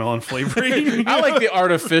watermelon flavoring. I like the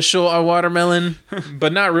artificial watermelon,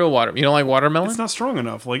 but not real water. You don't like watermelon? It's not strong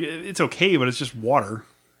enough. Like it's okay, but it's just water.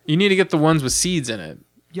 You need to get the ones with seeds in it.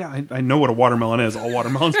 Yeah, I know what a watermelon is. All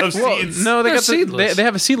watermelons have seeds. No, They're got seedless. they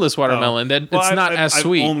have a seedless watermelon. That it's not as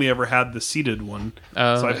sweet. I've only ever had the seeded one.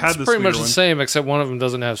 So I've had the Pretty much sweeter the one, same, except one of them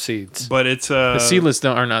doesn't have seeds. but it's The seedless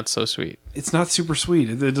are not so sweet. It's not super sweet.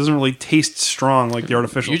 It doesn't really taste strong like the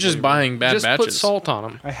artificial. You're just flavor. buying bad Just batches. put salt on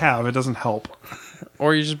them. I have. It doesn't help.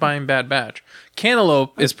 Or you're just buying bad batch.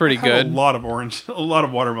 Cantaloupe is pretty I had good. A lot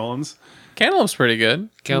of watermelons. Cantaloupe's pretty good.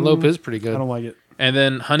 Cantaloupe is pretty I good. don't like it. And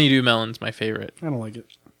then honeydew melon's my favorite. I don't like it.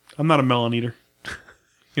 I'm not a melon eater.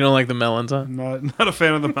 You don't like the melons, huh? I'm not a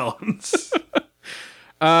fan of the melons.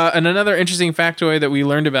 And another interesting factoid that we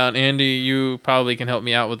learned about, Andy, you probably can help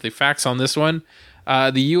me out with the facts on this one.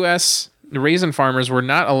 The U.S. raisin farmers were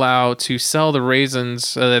not allowed to sell the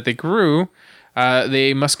raisins that they grew.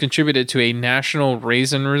 They must contribute it to a national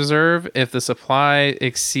raisin reserve if the supply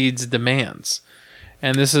exceeds demands.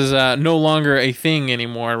 And this is no longer a thing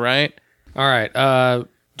anymore, right? All right.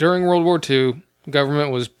 During World War II, government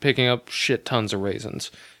was picking up shit tons of raisins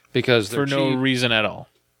because they're For no cheap reason at all.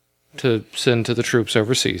 to send to the troops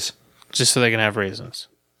overseas. Just so they can have raisins.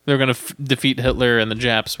 They're going to defeat Hitler and the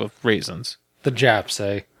Japs with raisins. The Japs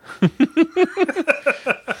say.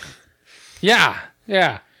 Yeah.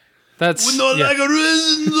 That's yeah. a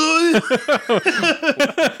raisin,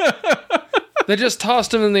 They just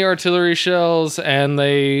tossed them in the artillery shells and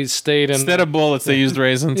they stayed in. Instead of bullets, they used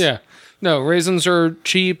raisins. Yeah. No, raisins are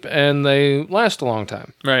cheap and they last a long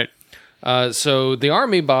time. Right. So the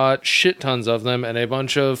army bought shit tons of them, and a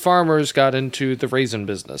bunch of farmers got into the raisin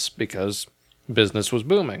business because business was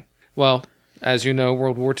booming. Well, as you know,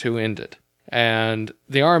 World War II ended. And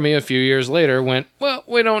the army, a few years later, went, well,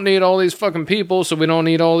 we don't need all these fucking people, so we don't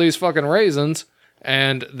need all these fucking raisins.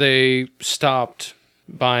 And they stopped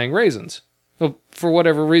buying raisins. Well, for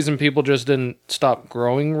whatever reason, people just didn't stop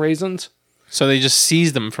growing raisins. So they just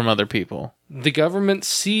seized them from other people. The government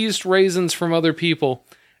seized raisins from other people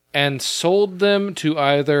and sold them to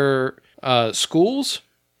either schools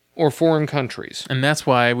or foreign countries. And that's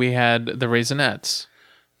why we had the Raisinets.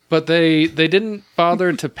 But they didn't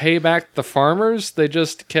bother to pay back the farmers. They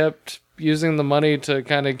just kept using the money to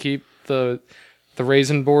kind of keep the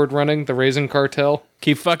raisin board running, the raisin cartel.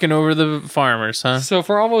 Keep fucking over the farmers, huh? So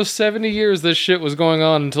for almost 70 years, this shit was going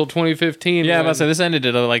on until 2015. Yeah, I was about to say, this ended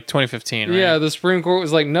at like 2015, right? Yeah, the Supreme Court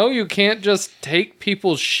was like, no, you can't just take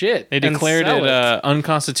people's shit. They declared and sell it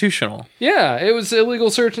unconstitutional. Yeah, it was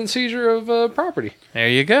illegal search and seizure of property. There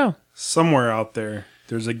you go. Somewhere out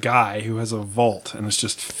there's a guy who has a vault and it's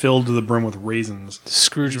just filled to the brim with raisins.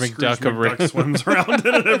 Scrooge McDuck Scrooge of raisins. swims around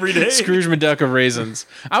in it every day. Scrooge McDuck of raisins.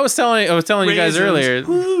 I was telling you guys earlier.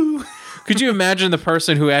 Woo. Could you imagine the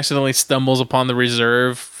person who accidentally stumbles upon the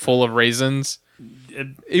reserve full of raisins?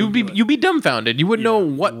 It would be you'd be dumbfounded. You wouldn't know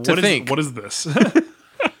what to think. What is this?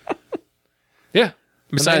 Yeah.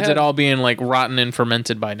 Besides had- it all being like rotten and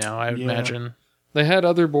fermented by now, I would imagine. They had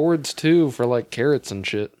other boards too for like carrots and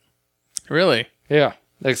shit. Really? Yeah.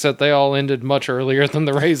 Except they all ended much earlier than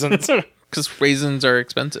the raisins. Because raisins are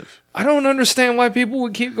expensive. I don't understand why people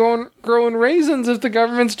would keep growing raisins if the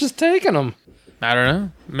government's just taking them. I don't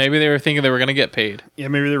know. Maybe they were thinking they were going to get paid. Yeah,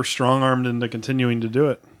 maybe they were strong-armed into continuing to do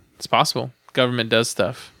it. It's possible. Government does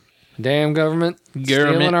stuff. Damn government.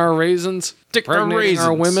 Stealing our raisins. Took our Impregnating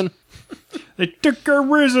our raisins. women. They took our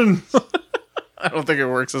risen. I don't think it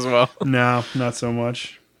works as well. No, not so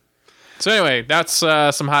much. So anyway, that's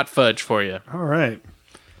some hot fudge for you. All right.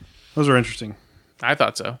 Those are interesting. I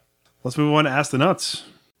thought so. Let's move on to Ask the Nuts.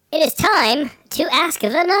 It is time to ask the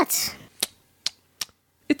nuts.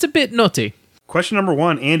 It's a bit nutty. Question number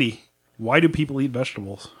 1, Andy. Why do people eat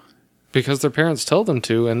vegetables? Because their parents tell them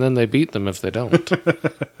to, and then they beat them if they don't.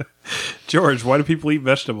 George, why do people eat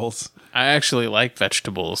vegetables? I actually like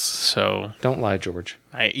vegetables, so Don't lie, George.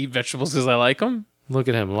 I eat vegetables because I like them. Look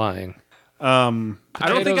at him lying. I don't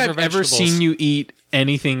think Potatoes I've or ever vegetables? seen you eat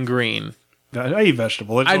anything green. I eat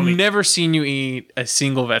vegetables. I've never seen you eat a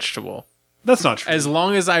single vegetable. That's not true. As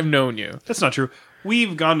long as I've known you. That's not true.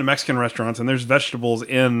 We've gone to Mexican restaurants and there's vegetables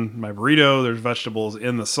in my burrito. There's vegetables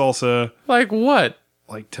in the salsa, Like what?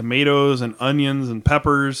 like tomatoes and onions and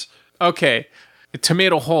peppers. Okay. A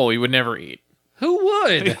tomato whole you would never eat. Who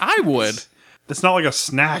would? I would. It's not like a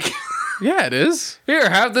snack. Yeah, it is. Here,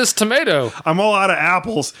 have this tomato. I'm all out of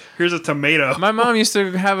apples. Here's a tomato. My mom used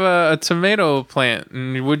to have a tomato plant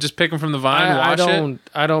and would just pick them from the vine, wash it.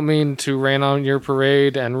 I don't mean to rain on your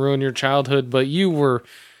parade and ruin your childhood, but you were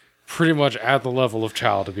pretty much at the level of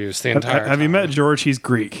child abuse the entire time. Have you met George? He's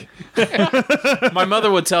Greek. My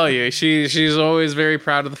mother would tell you. She's always very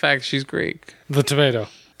proud of the fact that she's Greek. The tomato.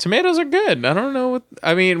 Tomatoes are good. I don't know what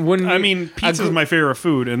Pizza is my favorite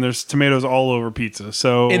food, and there's tomatoes all over pizza.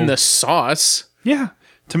 So in the sauce. yeah,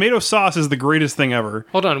 tomato sauce is the greatest thing ever.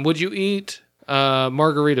 Hold on. Would you eat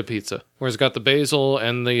margarita pizza, where it's got the basil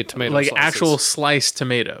and the tomato Like slices? actual sliced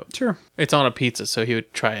tomato. Sure. It's on a pizza, so he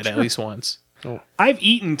would try it at least once. I've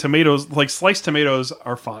eaten tomatoes, like sliced tomatoes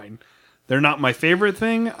are fine. They're not my favorite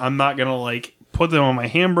thing. I'm not going to like put them on my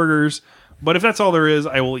hamburgers, but if that's all there is,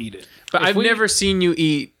 I will eat it. But If I've we- never seen you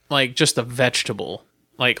eat like just a vegetable,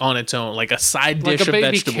 like on its own, like a side Like dish a baby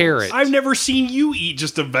of vegetables. carrot. I've never seen you eat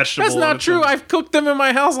just a vegetable. That's on not its true. own. I've cooked them in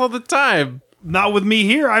my house all the time. Not with me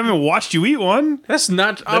here. I haven't watched you eat one. That's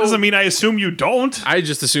not. That doesn't mean I assume you don't. I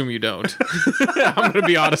just assume you don't. I'm going to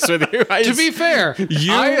be honest with you. To be fair,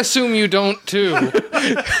 I assume you don't too, and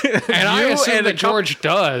I You assume and that George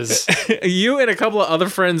does. you and a couple of other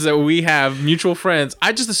friends that we have, mutual friends,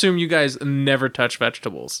 I just assume you guys never touch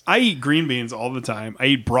vegetables. I eat green beans all the time. I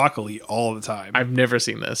eat broccoli all the time. I've never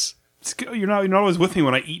seen this. You're not always with me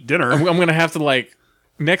when I eat dinner. I'm going to have to like,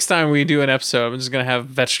 next time we do an episode, I'm just going to have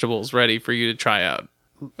vegetables ready for you to try out.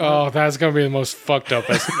 Oh, that's gonna be the most fucked up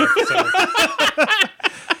episode.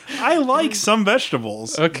 I like some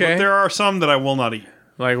vegetables. Okay. But there are some that I will not eat.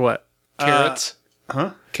 Like what? Carrots.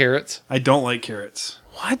 Huh? Carrots. I don't like carrots.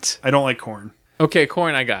 What? I don't like corn. Okay,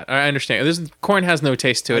 corn I got. I understand. Corn has no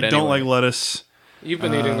taste to it I don't anyway. like lettuce. You've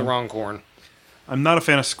been eating the wrong corn. I'm not a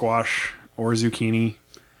fan of squash or zucchini.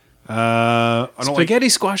 I don't Spaghetti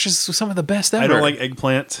squash is some of the best ever. I don't like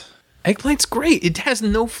eggplant. Eggplant's great. It has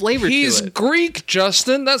no flavor He's to it. Greek,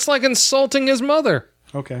 Justin. That's like insulting his mother.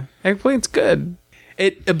 Okay. Eggplant's good.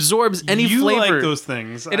 It absorbs any you flavor. like those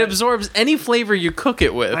things. It absorbs any flavor you cook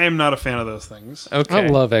it with. I am not a fan of those things. Okay. I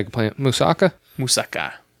love eggplant. Moussaka?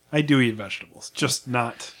 moussaka. I do eat vegetables, just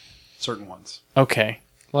not certain ones. Okay.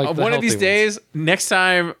 Like the One of these healthy ones. days, next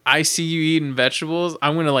time I see you eating vegetables,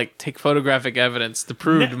 I'm gonna like take photographic evidence to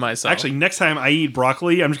prove to myself. Actually, next time I eat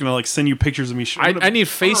broccoli, I'm just gonna like send you pictures of me. I need record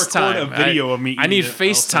FaceTime. a video of me. I need eating it.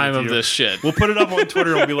 I'll send it FaceTime to of you. this shit. We'll put it up on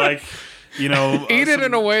Twitter. It'll be like, you know, Eat it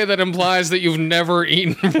in a way that implies that you've never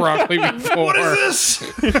eaten broccoli before. what is this?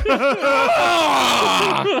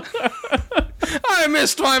 I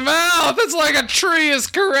missed my mouth. It's like a tree is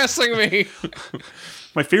caressing me.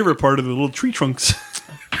 My favorite part of the little tree trunks.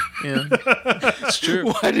 Yeah. It's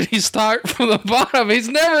true. Why did he start from the bottom? He's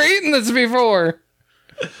never eaten this before.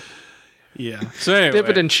 Yeah. So anyway, Dip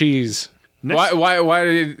it in cheese. Next, why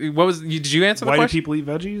did you answer the why do question? people eat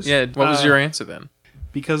veggies? Yeah, what was your answer then?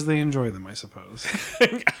 Because they enjoy them, I suppose.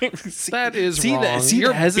 That is See wrong. the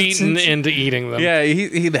You're hesitance? beaten into eating them. Yeah,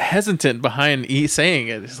 he the hesitant behind saying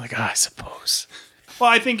it. He's like, I suppose. Well,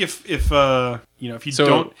 I think if you know, if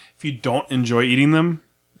you don't enjoy eating them,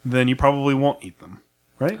 then you probably won't eat them,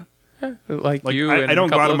 right? Like Like you, I and don't a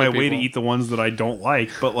go couple out of my other way to people. eat the ones that I don't like,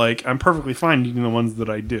 but like I'm perfectly fine eating the ones that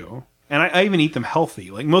I do. And I even eat them healthy.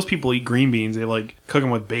 Like most people eat green beans, they like cook them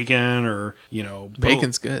with bacon or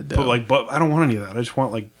Bacon's good, though. But I don't want any of that. I just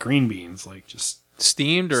want like green beans, like just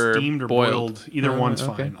steamed or boiled. Either one's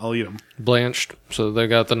okay. fine. I'll eat them. Blanched, so they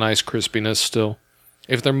got the nice crispiness still.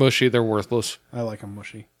 If they're mushy, they're worthless. I like them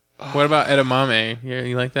mushy. What about edamame?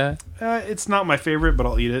 You like that? It's not my favorite, but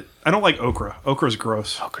I'll eat it. I don't like okra. Okra's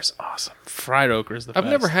gross. Okra's awesome. Fried okra's the I've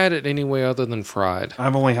best. never had it any way other than fried.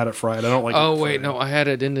 I've only had it fried. I don't like. Oh, it wait, fried. no, I had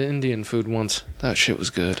it in the Indian food once. That shit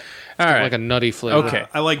was good. All right. Like a nutty flavor. Okay.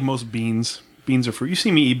 I like most beans. Beans are fruit. You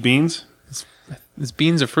see me eat beans? Is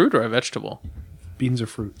beans a fruit or a vegetable? Beans are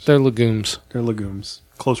fruits. They're legumes. They're legumes.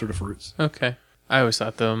 Closer to fruits. Okay. I always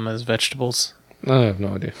thought them as vegetables. I have no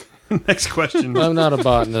idea. Next question. I'm not a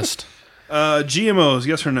botanist. GMOs,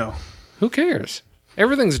 yes or no? Who cares?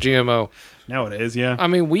 Everything's GMO. Nowadays, yeah. I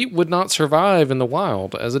mean, wheat would not survive in the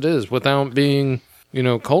wild as it is without being,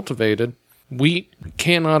 cultivated. Wheat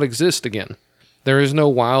cannot exist again. There is no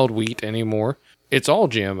wild wheat anymore. It's all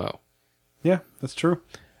GMO. Yeah, that's true.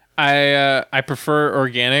 I prefer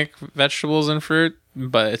organic vegetables and fruit,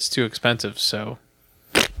 but it's too expensive. So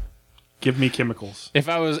Give me chemicals. if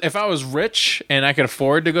I was rich and I could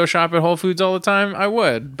afford to go shop at Whole Foods all the time, I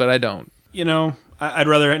would, but I don't. You know, I'd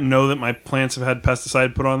rather know that my plants have had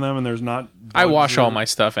pesticide put on them and there's not. I bugs wash or- all my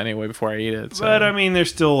stuff anyway before I eat it. So. But I mean,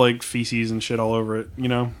 there's still like feces and shit all over it. You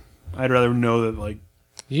know, I'd rather know that like.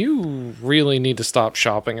 You really need to stop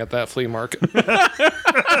shopping at that flea market.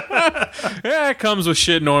 Yeah, it comes with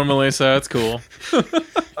shit normally, so it's cool.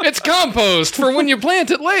 It's compost for when you plant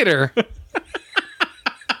it later.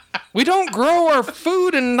 We don't grow our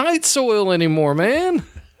food in night soil anymore, man.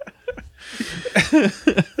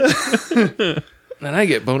 And I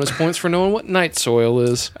get bonus points for knowing what night soil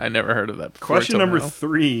is. I never heard of that before. Question till number now.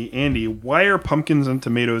 3, Andy. Why are pumpkins and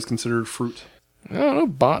tomatoes considered fruit? I don't know,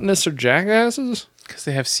 botanists or jackasses? Because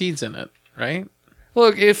they have seeds in it, right?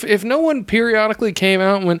 Look, if no one periodically came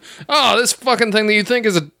out and went, oh, this fucking thing that you think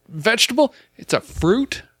is a vegetable, it's a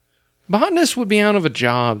fruit, botanists would be out of a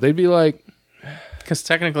job. They'd be like, Because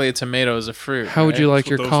technically a tomato is a fruit. how would you like That's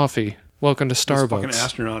your what those- coffee? Welcome to Those fucking Starbucks.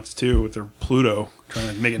 astronauts too, with their Pluto,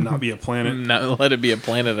 trying to make it not be a planet. Not let it be a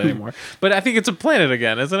planet anymore. But I think it's a planet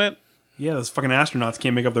again, isn't it? Yeah, those fucking astronauts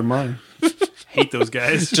can't make up their mind. Hate those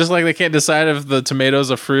guys. Just like they can't decide if the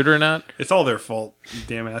tomato's a fruit or not. It's all their fault. You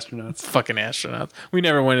damn astronauts. Fucking astronauts. We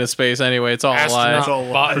never went into space anyway. It's all a lie. It's all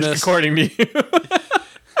lies. botanist. According to you.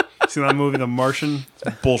 See that movie, The Martian?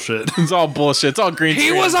 It's bullshit. It's all bullshit. It's all green He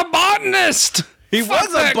screen. was a botanist! He Fuck was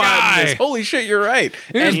a that botanist. guy. Holy shit, you're right.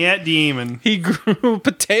 And Yet Demon. he grew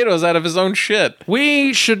potatoes out of his own shit.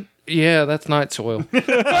 We should... Yeah, that's night soil.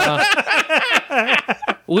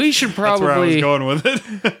 We should That's where I was probably... going with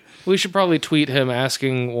it. We should probably tweet him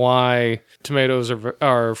asking why tomatoes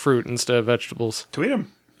are fruit instead of vegetables. Tweet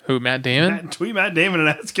him. Who, Matt Damon? Tweet Matt Damon and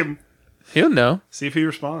ask him. He'll know. See if he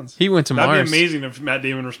responds. He went to That'd Mars. be amazing if Matt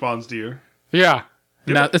Damon responds to you. Yeah.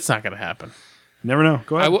 No, it's not going to happen. Never know.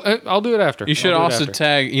 Go ahead. I'll do it after. You should I'll do it also after.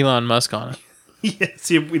 tag Elon Musk on it. Yeah,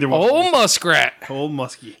 see if either one. Old muskrat. Old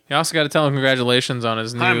Muskie. You also got to tell him congratulations on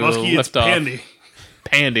his new Hi, Muskie. It's liftoff. Pandy.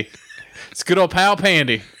 Pandy. It's good old pal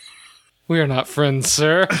Pandy. We are not friends,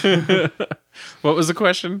 sir. What was the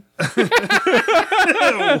question?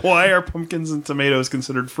 Why are pumpkins and tomatoes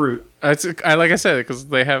considered fruit? Like I said, because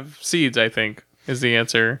they have seeds, I think. is the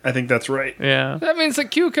answer. I think that's right. Yeah. That means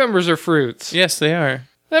that cucumbers are fruits. Yes, they are.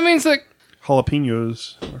 That means that.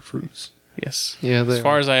 Jalapenos are fruits. Yes. Yeah, As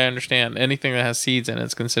far as I understand, anything that has seeds in it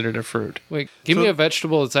is considered a fruit. Wait, give me a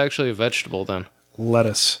vegetable that's actually a vegetable then.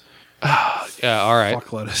 Lettuce. Yeah, all right.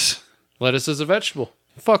 Fuck lettuce. Lettuce is a vegetable.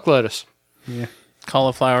 Fuck lettuce. Yeah.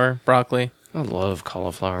 Cauliflower, broccoli. I love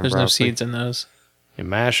cauliflower and There's broccoli. no seeds in those. You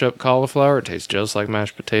mash up cauliflower, it tastes just like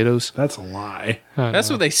mashed potatoes. That's a lie. That's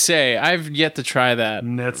what they say. I've yet to try that.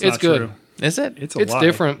 That's It's not good. true. Is it? It's a It's lie.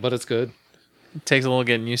 different, but it's good. It takes a little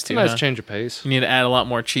getting used to. It's a nice huh? change of pace. You need to add a lot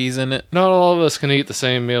more cheese in it. Not all of us can eat the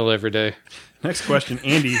same meal every day. Next question,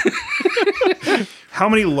 Andy. How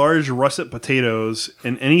many large russet potatoes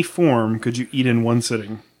in any form could you eat in one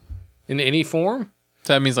sitting? In any form?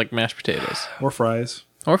 So that means like mashed potatoes Or fries?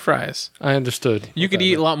 or fries. I understood. You could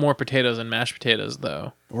eat a lot more potatoes than mashed potatoes,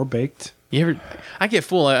 though. Or baked? You ever? I get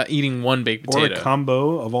full eating one baked Or potato. a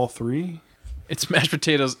combo of all three? It's mashed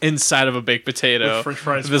potatoes inside of a baked potato. With french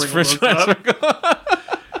fries This sprinkled french on fries.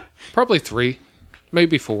 top? Probably 3,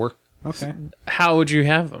 maybe 4. Okay. How would you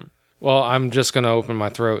have them? Well, I'm just going to open my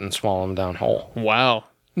throat and swallow them down whole. Wow.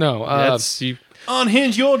 No, That's you.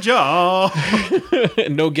 Unhinge your jaw.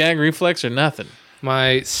 No gag reflex or nothing.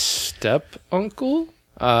 my step uncle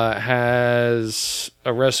has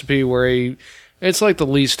a recipe where it's like the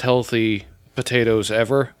least healthy potatoes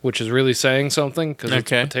ever, which is really saying something because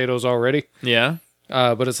Okay. it's potatoes already. Yeah.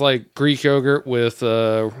 But it's like Greek yogurt with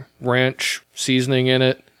ranch seasoning in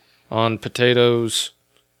it on potatoes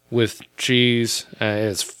with cheese.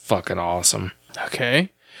 It's fucking awesome. Okay.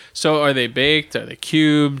 So are they baked? Are they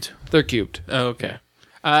cubed? They're cubed. Oh, okay.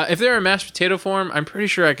 If they're in mashed potato form, I'm pretty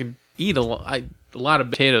sure I could eat a lot of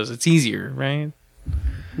potatoes. It's easier, right?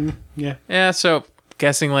 Yeah. Yeah, so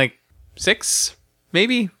guessing like 6,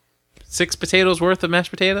 maybe 6 potatoes worth of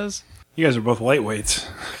mashed potatoes. You guys are both lightweights.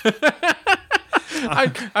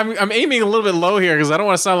 I'm aiming a little bit low here because I don't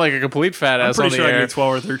want to sound like a complete fat I'm ass on pretty the sure I air. can eat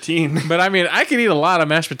 12 or 13. But I mean, I could eat a lot of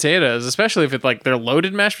mashed potatoes, especially if it's like they're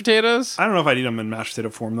loaded mashed potatoes. I don't know if I'd eat them in mashed potato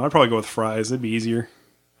form, though. I'd probably go with fries. It'd be easier.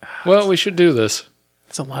 Well, we should do this.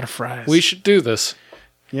 That's a lot of fries. We should do this.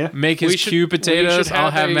 Yeah. make his we should- cube we potatoes. should I'll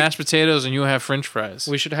have have a- mashed potatoes, and you'll have French fries.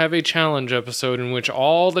 We should have a challenge episode in which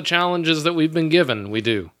all the challenges that we've been given, we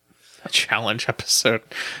do. A challenge episode.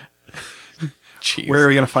 Jeez. Where are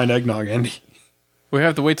we going to find eggnog, Andy? We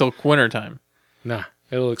have to wait till winter time. Nah,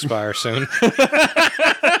 it'll expire soon.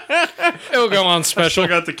 It'll go on special. I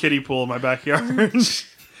got the kiddie pool in my backyard. I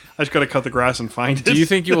just got to cut the grass and find it. Do you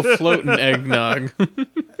think you will float in eggnog?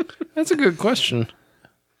 That's a good question.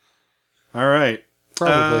 All right.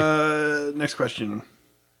 Probably. Next question.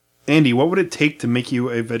 Andy, what would it take to make you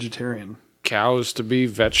a vegetarian? Cows to be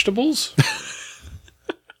vegetables?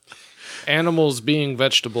 Animals being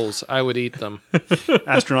vegetables, I would eat them.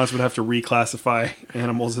 Astronauts would have to reclassify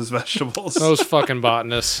animals as vegetables. Those fucking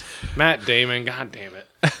botanists. Matt Damon, god damn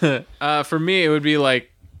it. For me, it would be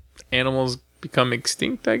like animals become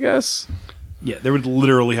extinct, I guess. Yeah, there would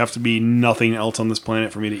literally have to be nothing else on this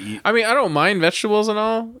planet for me to eat. I mean, I don't mind vegetables and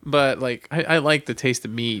all, but like I like the taste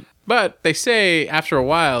of meat. But they say after a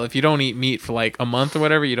while, if you don't eat meat for like a month or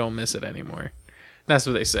whatever, you don't miss it anymore. That's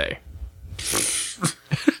what they say.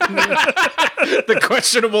 The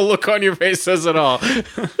questionable look on your face says it all.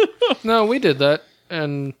 No, we did that.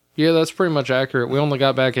 And yeah, that's pretty much accurate. We only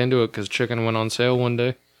got back into it because chicken went on sale one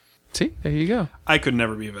day. See, there you go. I could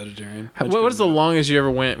never be a vegetarian. What is the longest you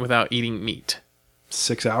ever went without eating meat?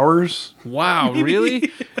 6 hours? Wow,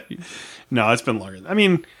 really? No, it's been longer. I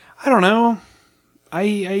mean, I don't know. I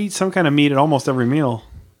eat some kind of meat at almost every meal.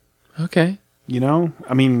 Okay. You know?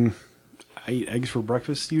 I mean, I eat eggs for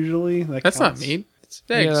breakfast usually. That's not counts. meat. It's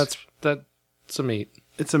eggs. Yeah, that's a meat.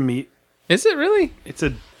 It's a meat. Is it really? It's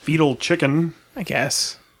a fetal chicken, I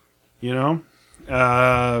guess. you know?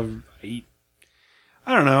 I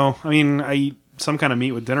don't know. I mean, I eat some kind of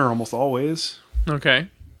meat with dinner almost always. Okay.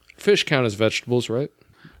 Fish count as vegetables, right?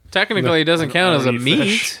 Technically, it doesn't count I as a don't eat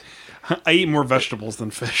meat. fish. I eat more vegetables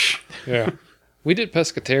than fish. Yeah. We did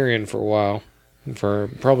pescatarian for a while, for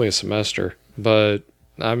probably a semester. But,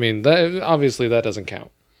 I mean, that obviously that doesn't count.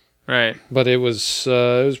 Right. But it was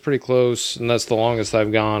pretty close, and that's the longest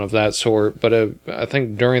I've gone of that sort. But I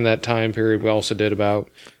think during that time period, we also did about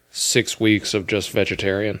 6 weeks of just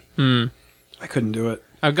vegetarian. I couldn't do it.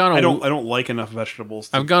 I've gone. I don't like enough vegetables.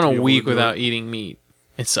 I've gone to a be able week to do without it. eating meat.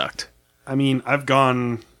 It sucked. I mean, I've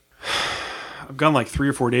gone like 3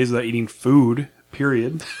 or 4 days without eating food.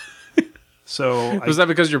 Period. So Was that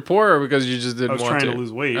because you're poor or because you just didn't I was want trying to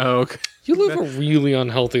lose weight. Oh, okay. You live a really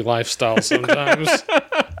unhealthy lifestyle sometimes.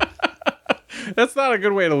 That's not a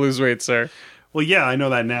good way to lose weight, sir. Well, yeah, I know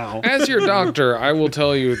that now. As your doctor, I will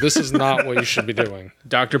tell you this is not what you should be doing.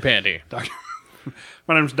 Dr. Pandy.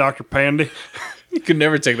 My name's Dr. Pandy. You could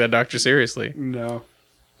never take that doctor seriously. No.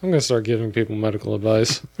 I'm going to start giving people medical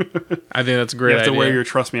advice. I think that's a great You have to idea. wear your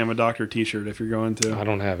Trust Me, I'm a Doctor t-shirt if you're going to. I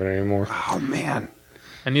don't have it anymore. Oh, man.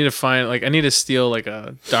 I need to steal like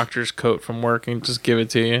a doctor's coat from work and just give it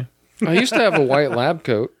to you. I used to have a white lab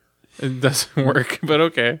coat. It doesn't work, but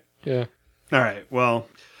okay. Yeah. All right, well,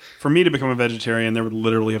 for me to become a vegetarian, there would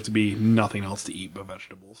literally have to be nothing else to eat but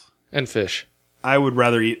vegetables. And fish. I would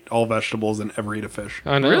rather eat all vegetables than ever eat a fish.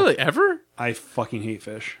 I know. Really? Ever? I fucking hate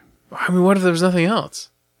fish. I mean, what if there was nothing else?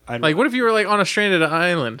 I'd Like, what if you were like on a stranded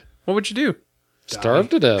island? What would you do? Starve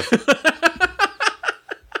to death.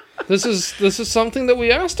 This is something that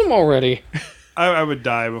we asked him already. I would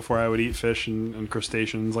die before I would eat fish and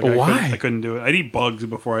crustaceans. Like Why? I couldn't do it. I'd eat bugs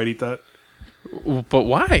before I'd eat that. But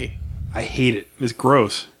why? I hate it. It's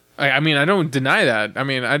gross. I mean, I don't deny that. I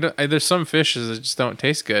mean, there's some fishes that just don't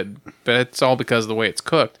taste good, but it's all because of the way it's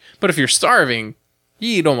cooked. But if you're starving,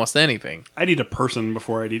 you eat almost anything. I'd eat a person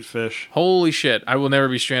before I'd eat fish. Holy shit. I will never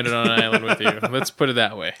be stranded on an island with you. Let's put it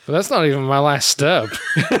that way. But that's not even my last step.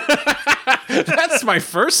 That's my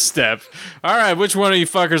first step. All right, which one of you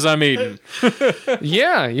fuckers I'm eating?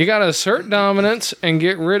 Yeah, you got to assert dominance and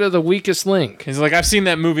get rid of the weakest link. He's like, I've seen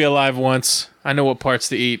that movie Alive once. I know what parts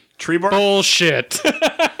to eat. Tree bark? Bullshit.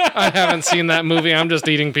 I haven't seen that movie. I'm just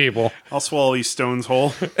eating people. I'll swallow these stones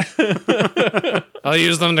whole. I'll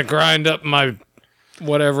use them to grind up my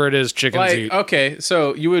whatever it is chickens Like, eat. okay,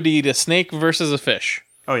 so you would eat a snake versus a fish.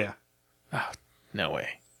 Oh, yeah. No way.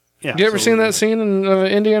 Yeah. You ever seen that scene in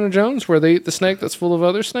Indiana Jones where they eat the snake that's full of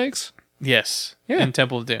other snakes? Yes. Yeah. In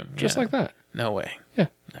Temple of Doom. Just Yeah. like that. No way. Yeah.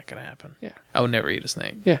 Not gonna happen. Yeah. I would never eat a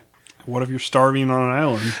snake. Yeah. What if you're starving on an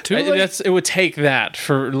island? Too late. It would take that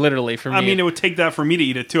for me. I mean, it would take that for me to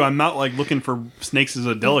eat it, too. I'm not, like, looking for snakes as a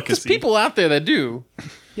There's delicacy. people out there that do.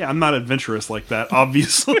 Yeah, I'm not adventurous like that,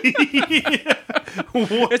 obviously.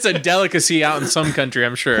 It's a delicacy out in some country,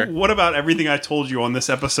 I'm sure. What about everything I told you on this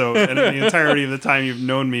episode and the entirety of the time you've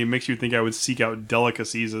known me makes you think I would seek out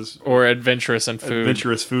delicacies as Or adventurous in food.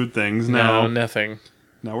 adventurous food things? No, No, nothing.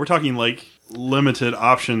 no, we're talking like limited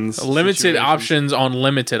options. Limited situations. options on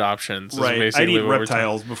limited options. Is Right. I'd basically eat what we're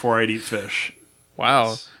reptiles before I'd eat fish. talking-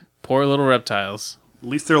 Wow. Poor little reptiles. At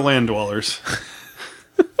least they're land dwellers.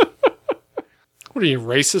 What are you,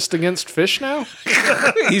 racist against fish now?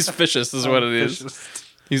 He's fishist is what it is.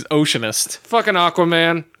 He's oceanist. Fucking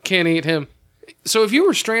Aquaman. Can't eat him. So if you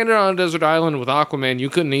were stranded on a desert island with Aquaman, you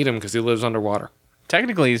couldn't eat him because he lives underwater.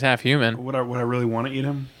 Technically, he's half human. Would I really want to eat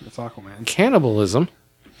him? It's Aquaman. Cannibalism.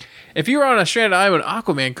 If you were on a stranded island with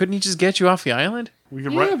Aquaman, couldn't he just get you off the island? We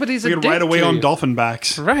could Yeah, but he's we a could dick ride away to on you. dolphin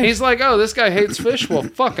backs. Right. He's like, oh, this guy hates fish. Well,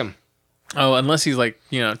 fuck him. Oh, unless he's like,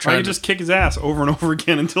 I trying can to just kick his ass over and over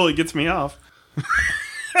again until he gets me off.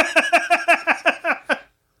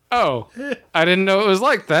 Oh, I didn't know it was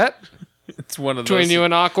like that It's one of between those. you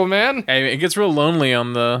and Aquaman. Hey, it gets real lonely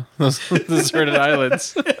on those deserted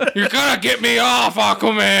islands. You're gonna get me off,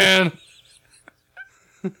 Aquaman.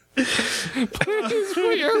 Please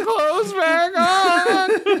put your clothes back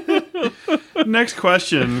on. Next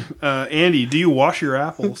question. Andy, do you wash your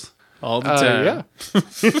apples? All the time. Yeah.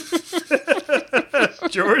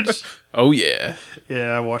 George? Oh, yeah.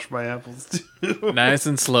 Yeah, I wash my apples too. Nice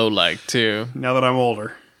and slow like, too. Now that I'm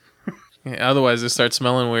older. Yeah, otherwise, they start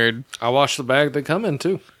smelling weird. I wash the bag they come in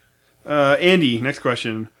too. Andy, next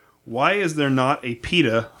question. Why is there not a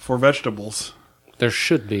PETA for vegetables? There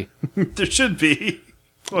should be. There should be.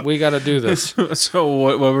 We got to do this. So,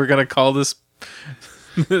 what we're going to call this?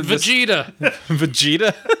 Vegeta.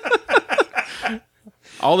 Vegeta?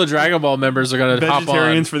 All the Dragon Ball members are going to hop on.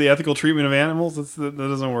 Vegetarians for the ethical treatment of animals? That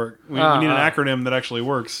doesn't work. We need an acronym that actually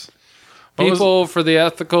works. People for the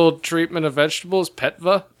ethical treatment of vegetables. PETVA.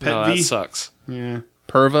 No, that PETV? sucks. Yeah.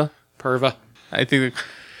 Perva? PERVA. I think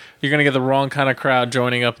you're going to get the wrong kind of crowd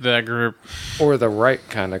joining up that group. Or the right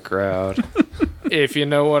kind of crowd. If you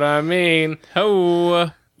know what I mean. Oh,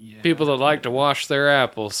 People that like to wash their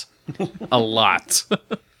apples. a lot.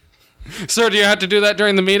 Sir, do you have to do that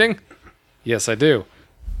during the meeting? Yes, I do.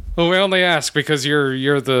 Well, we only ask because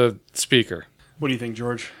you're the speaker. What do you think,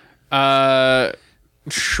 George?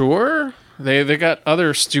 Sure. They got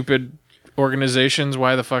other stupid organizations.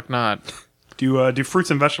 Why the fuck not? Do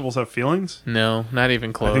fruits and vegetables have feelings? No, not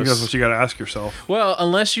even close. I think that's what you got to ask yourself. Well,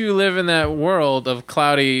 unless you live in that world of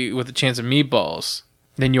cloudy with a chance of meatballs,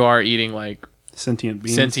 then you are eating like Sentient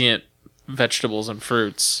beings. sentient vegetables and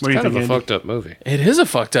fruits. What do you Kind think, of a Andy? fucked up movie. It is a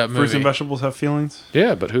fucked up Fruits and movie. vegetables have feelings?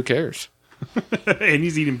 Yeah, but who cares? And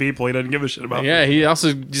he's eating people. He doesn't give a shit about. Yeah, he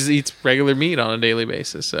also just eats regular meat on a daily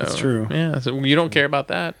basis. So That's true. Yeah, so you don't care about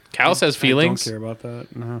that. Cows has feelings. I don't care about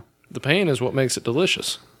that. No. The pain is what makes it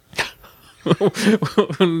delicious.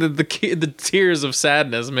 the tears of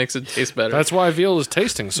sadness makes it taste better. That's why veal is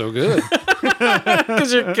tasting so good.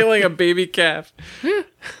 because you're killing a baby calf.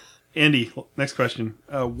 Andy, next question.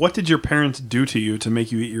 What did your parents do to you to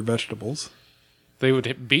make you eat your vegetables? They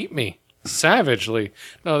would beat me savagely.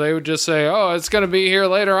 No, they would just say, "Oh, it's going to be here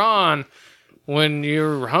later on when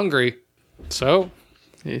you're hungry." So,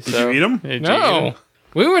 Did you eat them? no.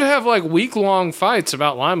 We would have like week-long fights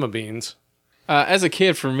about lima beans. As a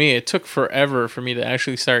kid, for me, it took forever for me to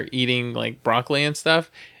actually start eating like broccoli and stuff.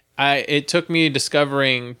 It took me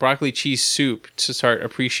discovering broccoli cheese soup to start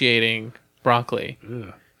appreciating broccoli.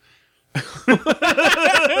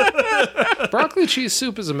 Broccoli cheese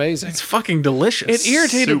soup is amazing. It's fucking delicious. It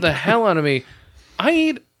irritated the hell out of me.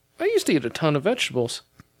 I used to eat a ton of vegetables.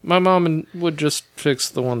 My mom would just fix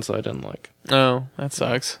the ones I didn't like. Oh, that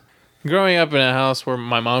sucks. Growing up in a house where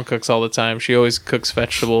my mom cooks all the time, she always cooks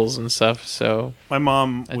vegetables and stuff, so My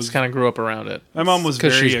mom I was just kind of grew up around it. My mom was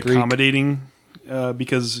 'Cause very she's Greek. accommodating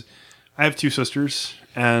because I have two sisters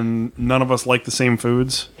and none of us like the same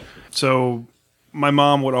foods. So my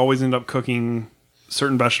mom would always end up cooking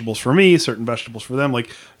certain vegetables for me, certain vegetables for them. Like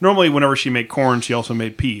normally whenever she made corn, she also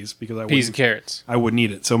made peas because Peas and carrots. I wouldn't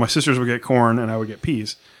eat it. So my sisters would get corn and I would get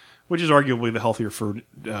peas, which is arguably the healthier food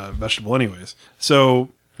vegetable anyways. So,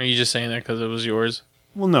 Are you just saying that because it was yours?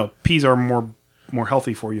 well, no, peas are more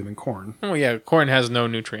healthy for you than corn. Oh yeah, corn has no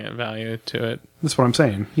nutrient value to it. That's what I'm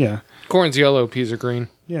saying. Yeah. Corn's yellow, peas are green.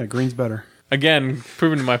 Yeah, green's better. Again,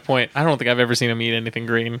 proving to my point, I don't think I've ever seen him eat anything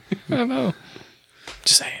green. I know.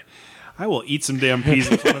 Just saying. I will eat some damn peas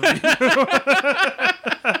in front of you.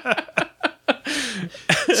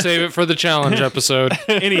 Save it for the challenge episode.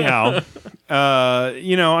 Anyhow,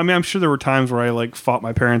 I'm sure there were times where I like fought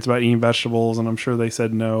my parents about eating vegetables, and I'm sure they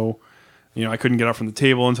said no. I couldn't get up from the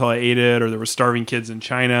table until I ate it, or there were starving kids in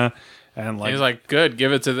China, and He was like, good,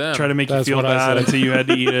 give it to them. try to make you That's feel what I bad said. until you had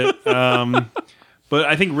to eat it. But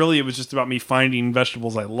I think really it was just about me finding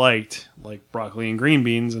vegetables I liked, like broccoli and green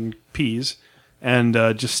beans and peas, and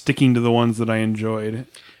just sticking to the ones that I enjoyed.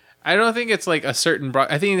 I don't think it's like a certain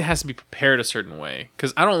I think it has to be prepared a certain way.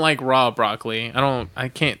 Because I don't like raw broccoli. I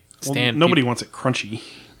can't Well, stand nobody people- wants it crunchy.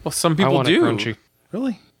 Well, some I people want do. it crunchy.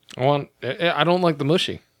 Really? I don't like the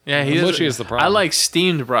mushy. Yeah, The mushy is the problem. I like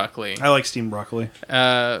steamed broccoli. I like steamed broccoli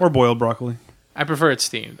Uh, or boiled broccoli. I prefer it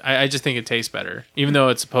steamed. I just think it tastes better. Even though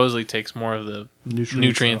it supposedly takes more of the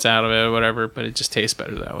nutrients out of it or whatever, but it just tastes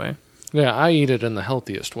better that way. Yeah, I eat it in the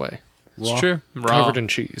healthiest way. It's true. Raw. Covered in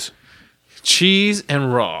cheese. Cheese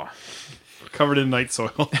and raw. Covered in night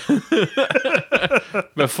soil.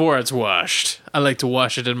 Before it's washed. I like to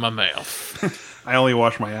wash it in my mouth. I only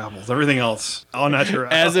wash my apples. Everything else, all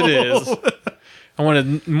natural. As it is. I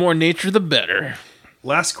wanted more nature the better.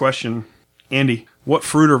 Last question. Andy, what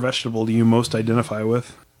fruit or vegetable do you most identify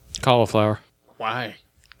with? Cauliflower. Why?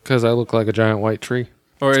 Because I look like a giant white tree.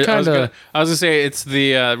 Or It's I was kinda- gonna say it's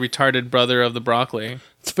the retarded brother of the broccoli.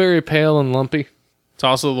 It's very pale and lumpy. It's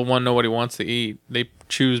also the one nobody wants to eat. They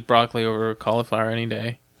choose broccoli over cauliflower any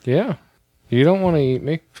day. Yeah. You don't want to eat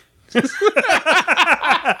me.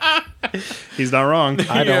 He's not wrong.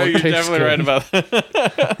 I don't You're taste definitely good. right about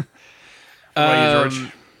that. What about you,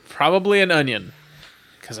 George? Probably an onion.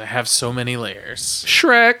 Because I have so many layers.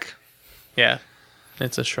 Shrek. Yeah.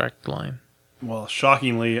 It's a Shrek line. Well,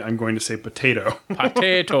 shockingly, I'm going to say potato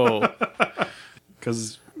Potato.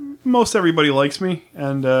 because most everybody likes me,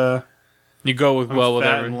 and You go with I'm well with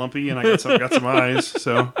fat everything. and lumpy, and I got some eyes,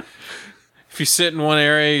 so If you sit in one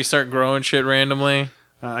area, you start growing shit randomly.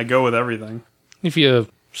 I go with everything. If you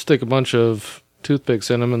stick a bunch of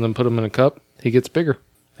toothpicks in him and then put them in a cup, he gets bigger.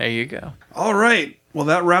 There you go. All right. Well,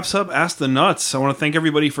 that wraps up Ask the Nuts. I want to thank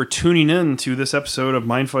everybody for tuning in to this episode of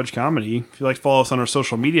Mind Fudge Comedy. If you'd like to follow us on our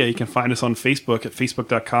social media, you can find us on Facebook at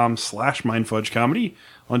facebook.com/mindfudgecomedy.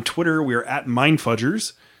 On Twitter, we are at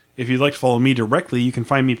MindFudgers. If you'd like to follow me directly, you can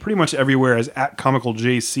find me pretty much everywhere as at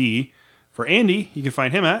ComicalJC. For Andy, you can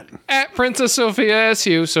find him at. At Princess Sophia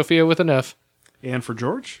SU, Sophia with an F. And for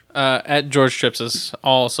George, At George Trips'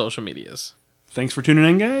 all social medias. thanks for tuning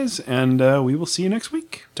in, guys, and we will see you next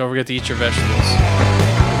week. Don't forget to eat your vegetables.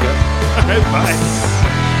 All right, bye.